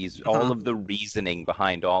 All of the reasoning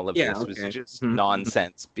behind all of Yeah. this was Okay. just Mhm.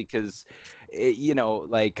 nonsense because,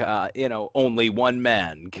 only one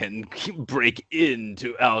man can break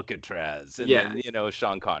into Alcatraz, and Yeah. then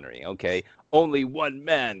Sean Connery. Okay, only one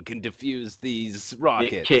man can defuse these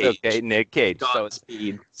Nick rockets. Okay, Cage, Nick Cage. So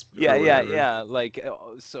Godspeed, yeah, or yeah, whatever. yeah. Like,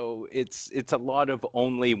 so it's a lot of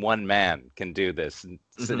only one man can do this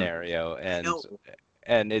Hmm. scenario, I know.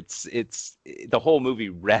 and it's the whole movie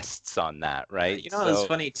rests on that, right? You know, it's So,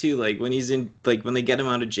 funny too. Like when he's in, like when they get him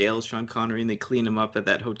out of jail, Sean Connery, and they clean him up at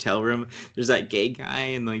that hotel room. There's that gay guy,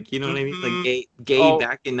 and like you know what I mean, like mhm. gay Oh,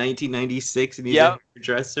 back in 1996, and he's a yeah.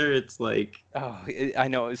 hairdresser. It's like Oh, I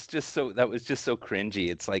know. It's just so that was just so cringy.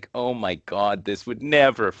 It's like, oh my God, this would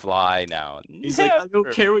never fly now. he's like, I don't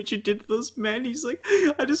Never. care what you did to those men. He's like,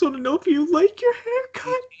 I just want to know if you like your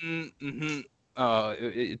haircut. Mm-hmm. Oh,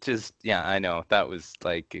 it just, yeah, I know. That was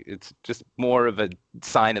like, it's just more of a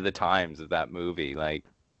sign of the times of that movie. Like,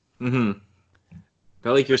 Mm-hmm.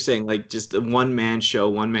 But like you're saying, like just a one man show,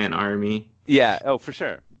 one man army. yeah, oh, for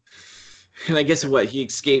sure. And I guess Sure. what he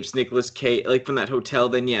escapes Nicolas Cage like from that hotel,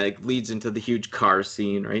 then yeah, it leads into the huge car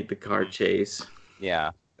scene, right? The car Mhm. chase.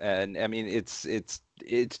 Yeah. And I mean, it's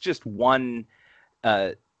just one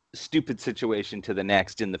uh, stupid situation to the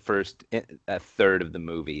next in the first a third of the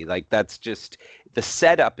movie. Like that's just the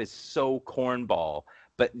setup is so cornball,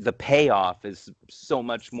 but the payoff is so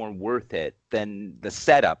much more worth it than the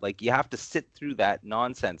setup. Like you have to sit through that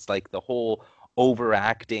nonsense, like the whole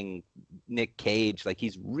overacting Nick Cage. Like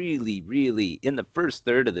he's really, really in the first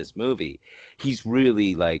third of this movie, he's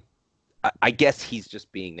really like. I guess he's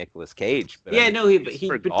just being Nicolas Cage, but I Yeah, mean, no, he I but just he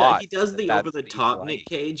forgot does that the over that's the what he's top Nick like.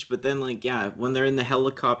 Cage, but then like yeah, when they're in the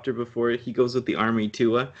helicopter before he goes with the army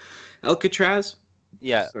to Alcatraz.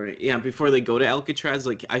 Yeah. Sorry, yeah, before they go to Alcatraz,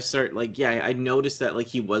 like I start like yeah, I noticed that like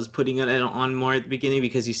he was putting it on more at the beginning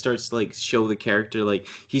because he starts to like show the character like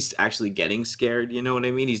he's actually getting scared, you know what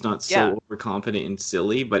I mean? He's not Yeah. so overconfident and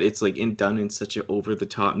silly, but it's like done in such a over the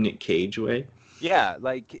top Nick Cage way. Yeah,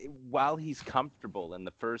 like while he's comfortable in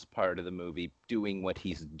the first part of the movie doing what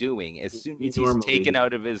he's doing, as soon as He's he's taken normally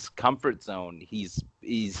out of his comfort zone,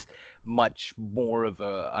 he's much more of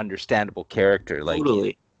a understandable character. Like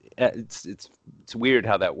totally. it's weird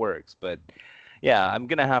how that works, but yeah, I'm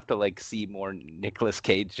gonna have to like see more Nicolas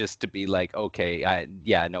Cage just to be like, okay,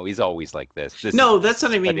 yeah, no, he's always like this. No, This that's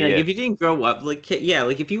what I is what mean. he Like, is. if you didn't grow up, like, yeah,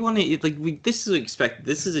 like if you want to, like, this is expect.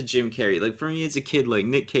 This is a Jim Carrey. Like for me as a kid, like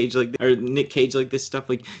Nick Cage, like or Nick Cage, like this stuff.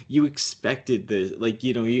 Like you expected this. Like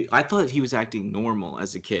you know, I thought he was acting normal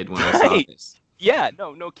as a kid when I saw Right. this. Yeah,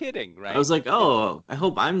 no, no kidding, I was right? like, oh, I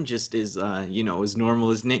hope I'm just as, you know, as normal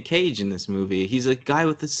as Nick Cage in this movie. He's a guy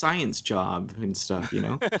with a science job and stuff, you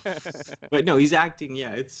know. But no, he's acting.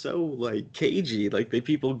 Yeah, it's so like cagey. Like they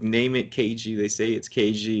people name it cagey. They say it's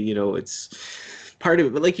cagey. You know, it's part of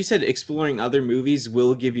it. But like you said, exploring other movies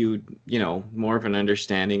will give you, you know, more of an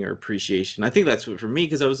understanding or appreciation. I think that's what for me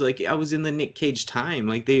because I was like, I was in the Nick Cage time.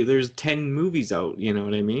 Like there's 10 movies out. You know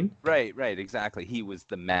what I mean? Right, right, exactly. He was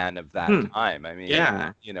the man of that Hmm. time. I mean,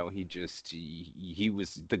 Yeah. you know, he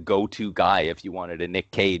was the go-to guy if you wanted a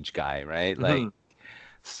Nick Cage guy, right? Like, Hmm.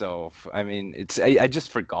 so I mean, I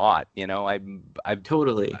just forgot, you know,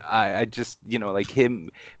 Totally. I just, you know, like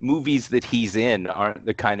him, movies that he's in aren't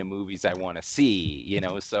the kind of movies I want to see, you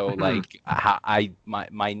know. So Hmm. like,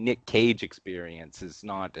 my Nick Cage experience is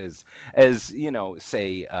not as you know,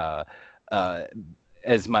 say, uh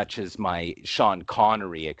as much as my Sean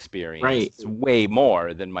Connery experience. Right. It's way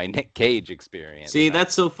more than my Nick Cage experience. See,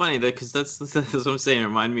 that's so funny that because that's what I'm saying.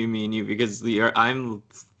 Remind me and you because I'm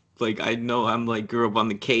like I know I'm like grew up on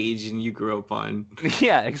the Cage and you grew up on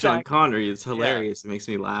Yeah, Sean exactly. Connery. It's Yeah, hilarious. It makes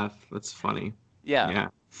me laugh. That's funny. yeah. Yeah,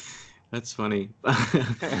 that's funny.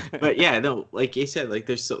 But yeah, no, like you said, like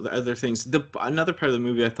there's so the other things. The another part of the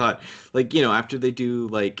movie I thought, like you know, after they do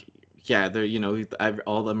like yeah, they're you know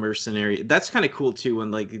all the mercenary. That's kind of cool too.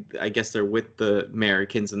 When like I guess they're with the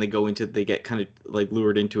Americans and they go into they get kind of like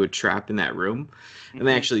lured into a trap in that room, and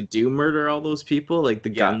they Hmm. actually do murder all those people. Like the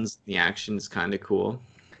Yeah. guns, the action is kind of cool.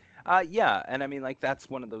 Yeah, and I mean, like that's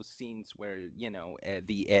one of those scenes where you know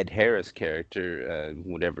the Ed Harris character,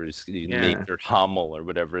 whatever his Yeah. Major Hummel or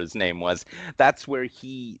whatever his name was, that's where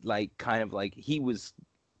he like kind of like he was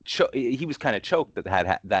kind of choked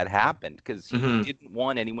that that happened because he Hmm. didn't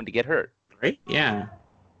want anyone to get hurt. Right. Yeah.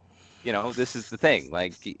 You know, this is the thing.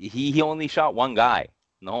 Like he only shot one guy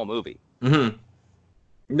in the whole movie, Hmm.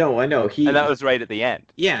 No, I know. and that was right at the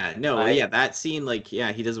end. Yeah, no, Right? yeah, that scene, like,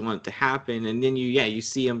 yeah, he doesn't want it to happen, and then yeah, you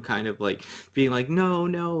see him kind of like being like, no,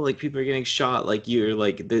 no, like people are getting shot, like you're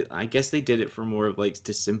like, I guess they did it for more of like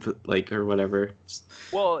to like or whatever.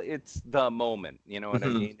 Well, it's the moment, you know what I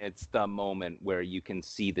Hmm. mean? It's the moment where you can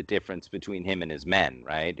see the difference between him and his men,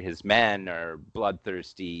 right? His men are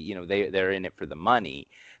bloodthirsty, you know, they're in it for the money.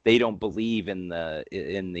 They don't believe in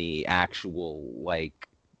the actual like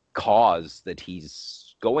cause that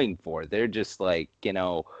he's going for. They're just like,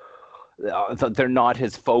 they're not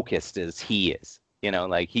as focused as he is.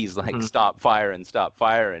 Like he's like, stop firing,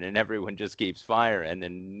 and everyone just keeps firing,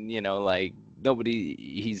 and like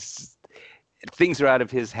nobody. Things are out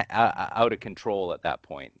of control at that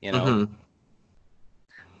point.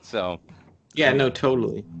 So. Yeah, I mean, no,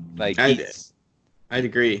 totally. like I'd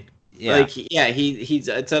agree. yeah. Like, yeah, he's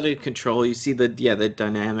it's out of control. You see the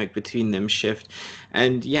dynamic between them shift,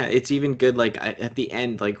 and yeah, it's even good. Like at the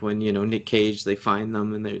end, like when Nick Cage, they find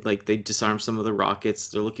them and they disarm some of the rockets.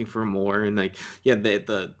 They're looking for more, and like yeah,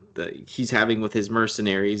 the he's having with his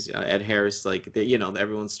mercenaries, Ed Harris. Like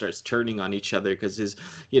everyone starts turning on each other because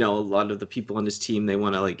a lot of the people on his team, they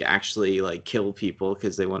want to like actually like kill people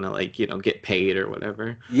because they want to like get paid or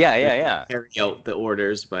whatever. Yeah. Carry out the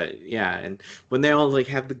orders, but yeah, and when they all like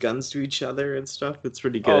have the guns to each other and stuff, it's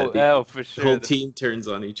pretty good. Oh, for The whole sure. team turns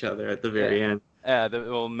on each other at the very end. Yeah, the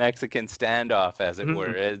little Mexican standoff, as it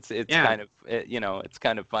were. It's Yeah. kind of it's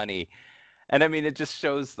kind of funny. And I mean, it just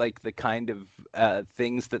shows like the kind of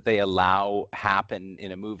things that they allow happen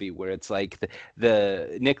in a movie where it's like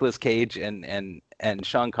the Nicolas Cage and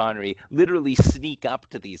Sean Connery literally sneak up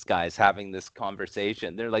to these guys having this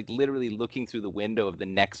conversation. They're like literally looking through the window of the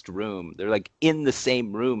next room. They're like in the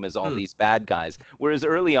same room as all these bad guys. Whereas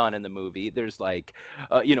early on in the movie, there's like,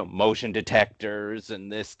 motion detectors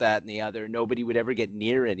and this, that, and the other. Nobody would ever get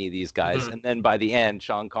near any of these guys. And then by the end,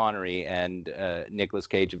 Sean Connery and Nicolas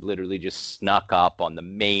Cage have literally just snuck up on the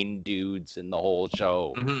main dudes in the whole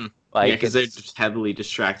show. Like, because they're just heavily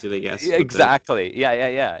distracted, I guess. Exactly. Yeah.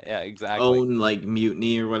 Exactly. Own like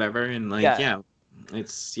mutiny or whatever, and like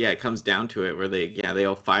it comes down to it where they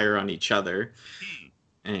all fire on each other,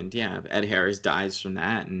 and Ed Harris dies from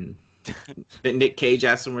that, and Nick Cage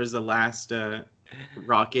asks him where's the last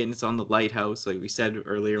rocket, and it's on the lighthouse, like we said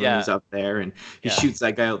earlier when he's up there, and he shoots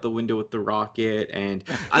that guy out the window with the rocket, and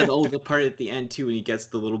the part at the end too when he gets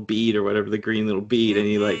the little bead or whatever, the green little bead, and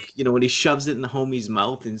he like when he shoves it in the homie's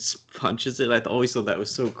mouth and punches it. I always thought that was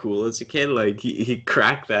so cool as a kid. Like he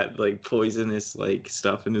cracked that like poisonous like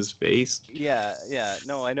stuff in his face.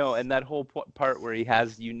 No, I know. And that whole part where he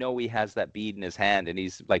has that bead in his hand and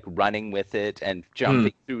he's like running with it and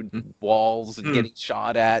jumping through walls and getting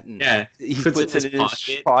shot at, and he puts it in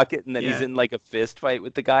his pocket, and then he's in like a fist fight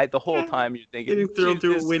with the guy. The whole time you're thinking, getting thrown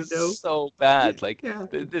through a window. Is so bad. Like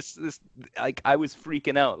this like I was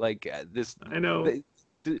freaking out. Like this. I know.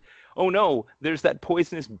 Oh no, there's that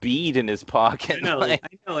poisonous bead in his pocket. I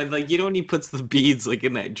know, and like when he puts the beads like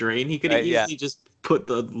in that drain, he could have easily just put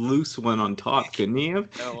the loose one on top, couldn't he have?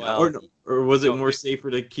 Oh, well, or was it more safer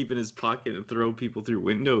to keep in his pocket and throw people through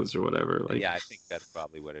windows or whatever? Like, yeah, I think that's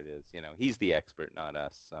probably what it is. He's the expert, not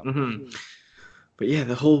us. So. But yeah,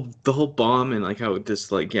 the whole bomb and like how it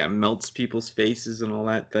just like melts people's faces and all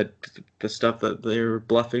that the stuff that they're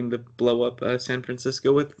bluffing to blow up San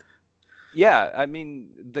Francisco with. Yeah, I mean,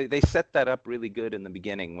 they set that up really good in the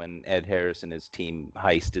beginning when Ed Harris and his team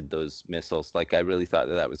heisted those missiles. Like, I really thought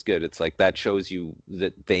that was good. It's like that shows you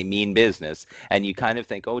that they mean business. And you kind of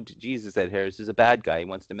think, oh, Jesus, Ed Harris is a bad guy. He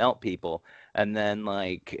wants to melt people. And then,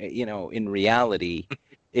 like, in reality,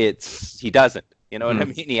 he doesn't. You know what I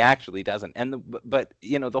mean? He actually doesn't. And but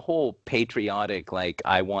the whole patriotic, like,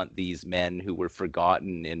 I want these men who were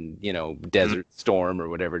forgotten in Desert Storm or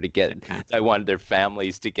whatever to get. I wanted their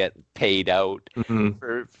families to get paid out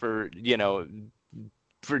for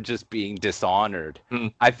just being dishonored.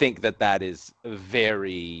 I think that is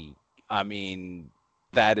very. I mean,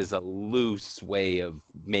 that is a loose way of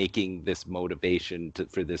making this motivation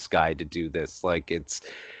for this guy to do this. Like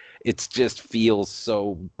it just feels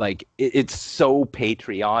so like it's so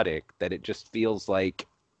patriotic that it just feels like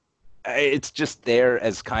it's just there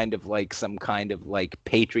as kind of like some kind of like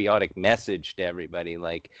patriotic message to everybody.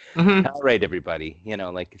 Like, all right, everybody,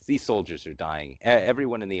 like these soldiers are dying.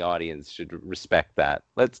 Everyone in the audience should respect that.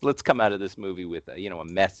 Let's come out of this movie with a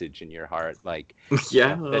message in your heart, like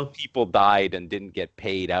that people died and didn't get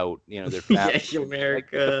paid out. Their families.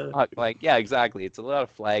 America. Exactly. It's a lot of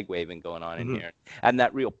flag waving going on in here, and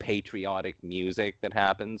that real patriotic music that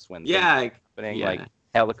happens when happening, like.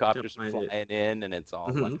 Helicopters flying in, and it's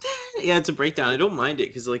all it's a breakdown. I don't mind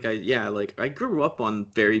it because I grew up on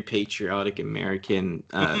very patriotic American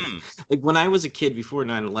like when I was a kid before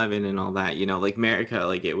 9/11 and all that, like America,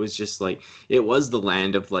 like it was just like it was the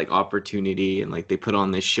land of like opportunity, and like they put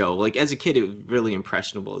on this show. Like as a kid it was really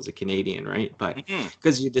impressionable as a Canadian, right? But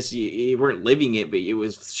because you weren't living it, but it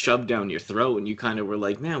was shoved down your throat, and you kind of were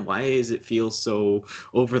like, man, why does it feel so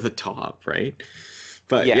over the top, right?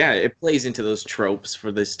 But Yeah. yeah, it plays into those tropes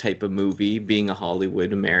for this type of movie, being a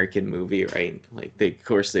Hollywood American movie, right? Like they, of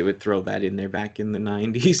course, they would throw that in there back in the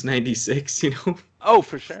 '90s, '96, you know. Oh,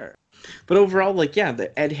 for sure. But overall, like yeah,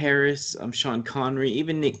 the Ed Harris, Sean Connery,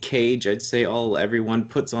 even Nick Cage, I'd say everyone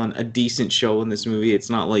puts on a decent show in this movie. It's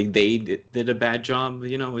not like they did a bad job,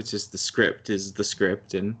 you know. It's just the script is the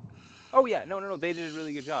script, and Oh yeah, no, no, no. They did a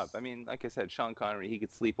really good job. I mean, like I said, Sean Connery, he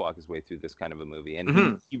could sleepwalk his way through this kind of a movie, and he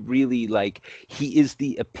mhm, he really like he is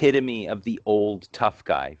the epitome of the old tough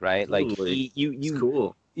guy, right? Like totally, it's you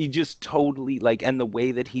cool. he just totally like, and the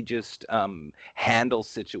way that he just handles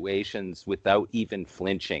situations without even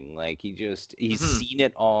flinching, like he's Mhm. seen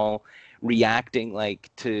it all, reacting like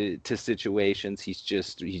to situations. He's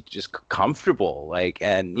just comfortable, like,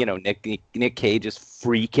 and Nick Cage is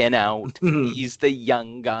freaking out. Mhm. He's the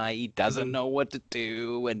young guy, he doesn't Mhm. know what to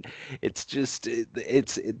do, and it's just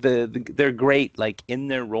they're great like in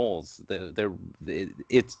their roles.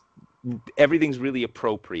 It's everything's really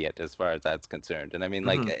appropriate as far as that's concerned. And I mean,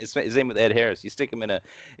 like, Mhm. same with Ed Harris. You stick him in a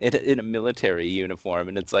military uniform,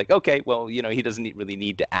 and it's like, okay, well, he doesn't really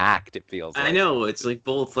need to act. It feels I like. know it's like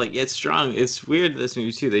both like it's strong. It's weird this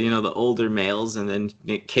movie too that the older males and then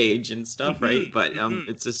Nick Cage and stuff, right? But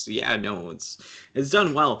it's just yeah, no, it's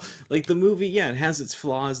done well. Like the movie, yeah, it has its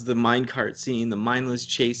flaws. The minecart scene, the mindless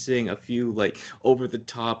chasing, a few like over the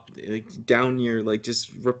top, like down your like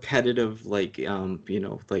just repetitive like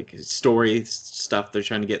story stuff they're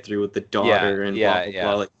trying to get through with the Yeah, daughter and blah yeah, blah blah.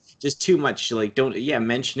 yeah. Like just too much like don't yeah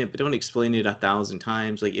mention it but don't explain it 1,000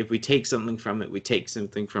 times. Like if we take something from it we take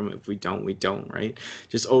something from it, if we don't we don't, right?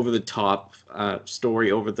 Just over the top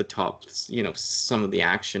story, over the top, some of the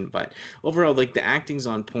action, but overall like the acting's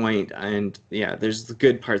on point. And yeah, there's the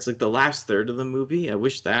good parts like the last third of the movie. I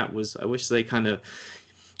wish they kind of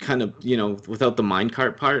without the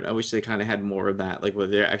minecart part, I wish they kind of had more of that, like where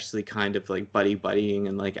they're actually kind of like buddying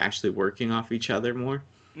and like actually working off each other more.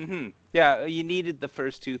 Yeah, you needed the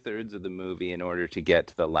first two-thirds of the movie in order to get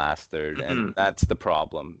to the last third, and Hmm. that's the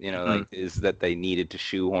problem. Hmm. Like, is that they needed to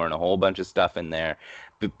shoehorn a whole bunch of stuff in there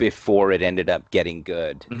before it ended up getting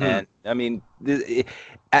good. Hmm. And I mean,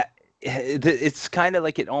 it's kind of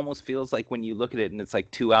like, it almost feels like when you look at it and it's like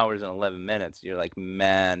 2 hours and 11 minutes, you're like,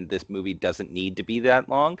 man, this movie doesn't need to be that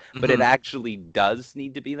long, but it Hmm. actually does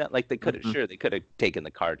need to be that. Like, Hmm. they could have taken the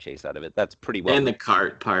car chase out of it. That's pretty well And the what.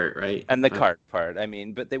 cart part, right? And the But cart part, I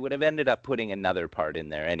mean, but they would have ended up putting another part in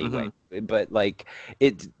there anyway. hmm. But like,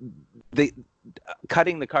 it, they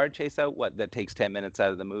cutting the car chase out, what, that takes 10 minutes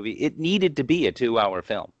out of the movie. It needed to be a 2 hour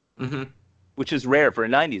film, Hmm. which is rare for a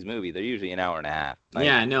 90s movie. They're usually an hour and a half.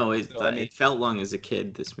 Yeah, I know So I mean, it felt long as a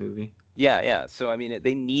kid, this movie. yeah, yeah. So I mean,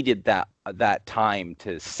 they needed that time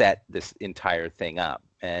to set this entire thing up.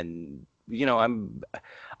 And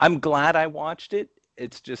I'm glad I watched it.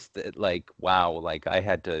 It's just that, like, wow, like I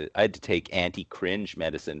had to take anti-cringe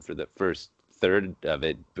medicine for the first third of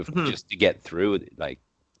it Hmm. just to get through it, like,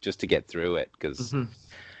 just to get through it, because Hmm.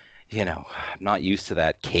 I'm not used to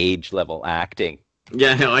that Cage level acting.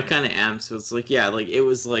 Yeah, no, I kind of am. So it's like, yeah, like it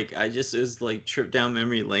was like it was like trip down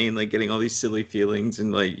memory lane, like getting all these silly feelings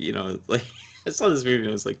and like like I saw this movie when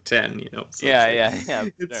I was like 10, so Yeah, yeah, yeah,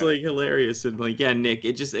 for it's sure. like hilarious. And like yeah, Nick,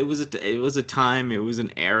 it was a time, it was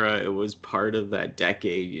an era, it was part of that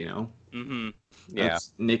decade. Yeah.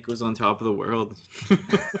 That's Nick was on top of the world.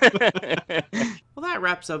 Well, that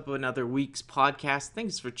wraps up another week's podcast.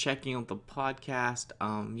 Thanks for checking out the podcast.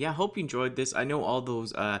 Yeah, hope you enjoyed this. I know all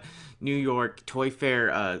those New York Toy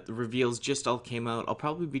Fair reveals just all came out. I'll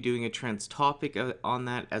probably be doing a trans topic on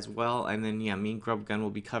that as well. And then, yeah, me and Grub Gun will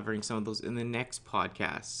be covering some of those in the next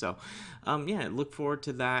podcast. So, yeah, look forward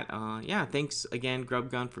to that. Yeah, thanks again,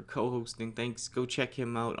 Grub Gun, for co-hosting. Thanks. Go check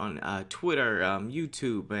him out on Twitter,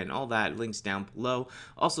 YouTube, and all that. Links down below.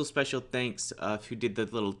 Also, special thanks who did the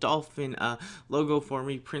little dolphin logo for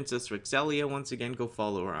me, Princess Rexelia. Once again, go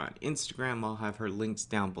follow her on Instagram. I'll have her links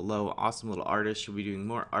down below. Awesome little artist. She'll be doing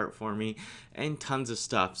more art for me and tons of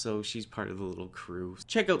stuff. So she's part of the little crew.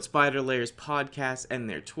 Check out Spider Layers podcast and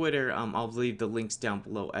their Twitter. I'll leave the links down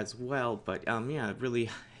below as well. But yeah, really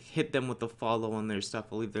hit them with a follow on their stuff.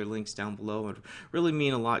 I'll leave their links down below. It really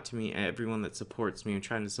mean a lot to me, everyone that supports me. I'm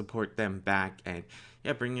trying to support them back and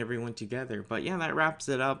yeah, bring everyone together. But yeah, that wraps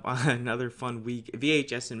it up on another fun week.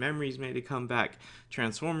 VHS and Memories made a comeback,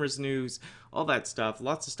 Transformers news, all that stuff.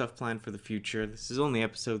 Lots of stuff planned for the future. This is only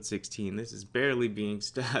episode 16. This is barely being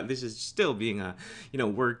this is still being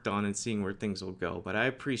worked on and seeing where things will go. But I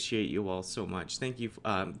appreciate you all so much. Thank you.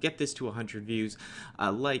 Get this to 100 views.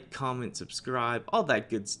 Like, comment, subscribe, all that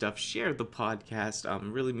good stuff. Share the podcast.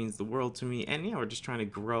 Really means the world to me. And yeah, we're just trying to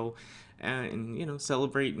grow and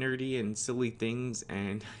celebrate nerdy and silly things,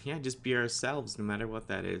 and yeah, just be ourselves no matter what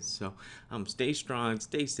that is. So stay strong,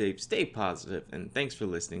 stay safe, stay positive, and thanks for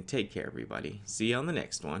listening. Take care, everybody. See you on the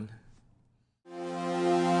next one.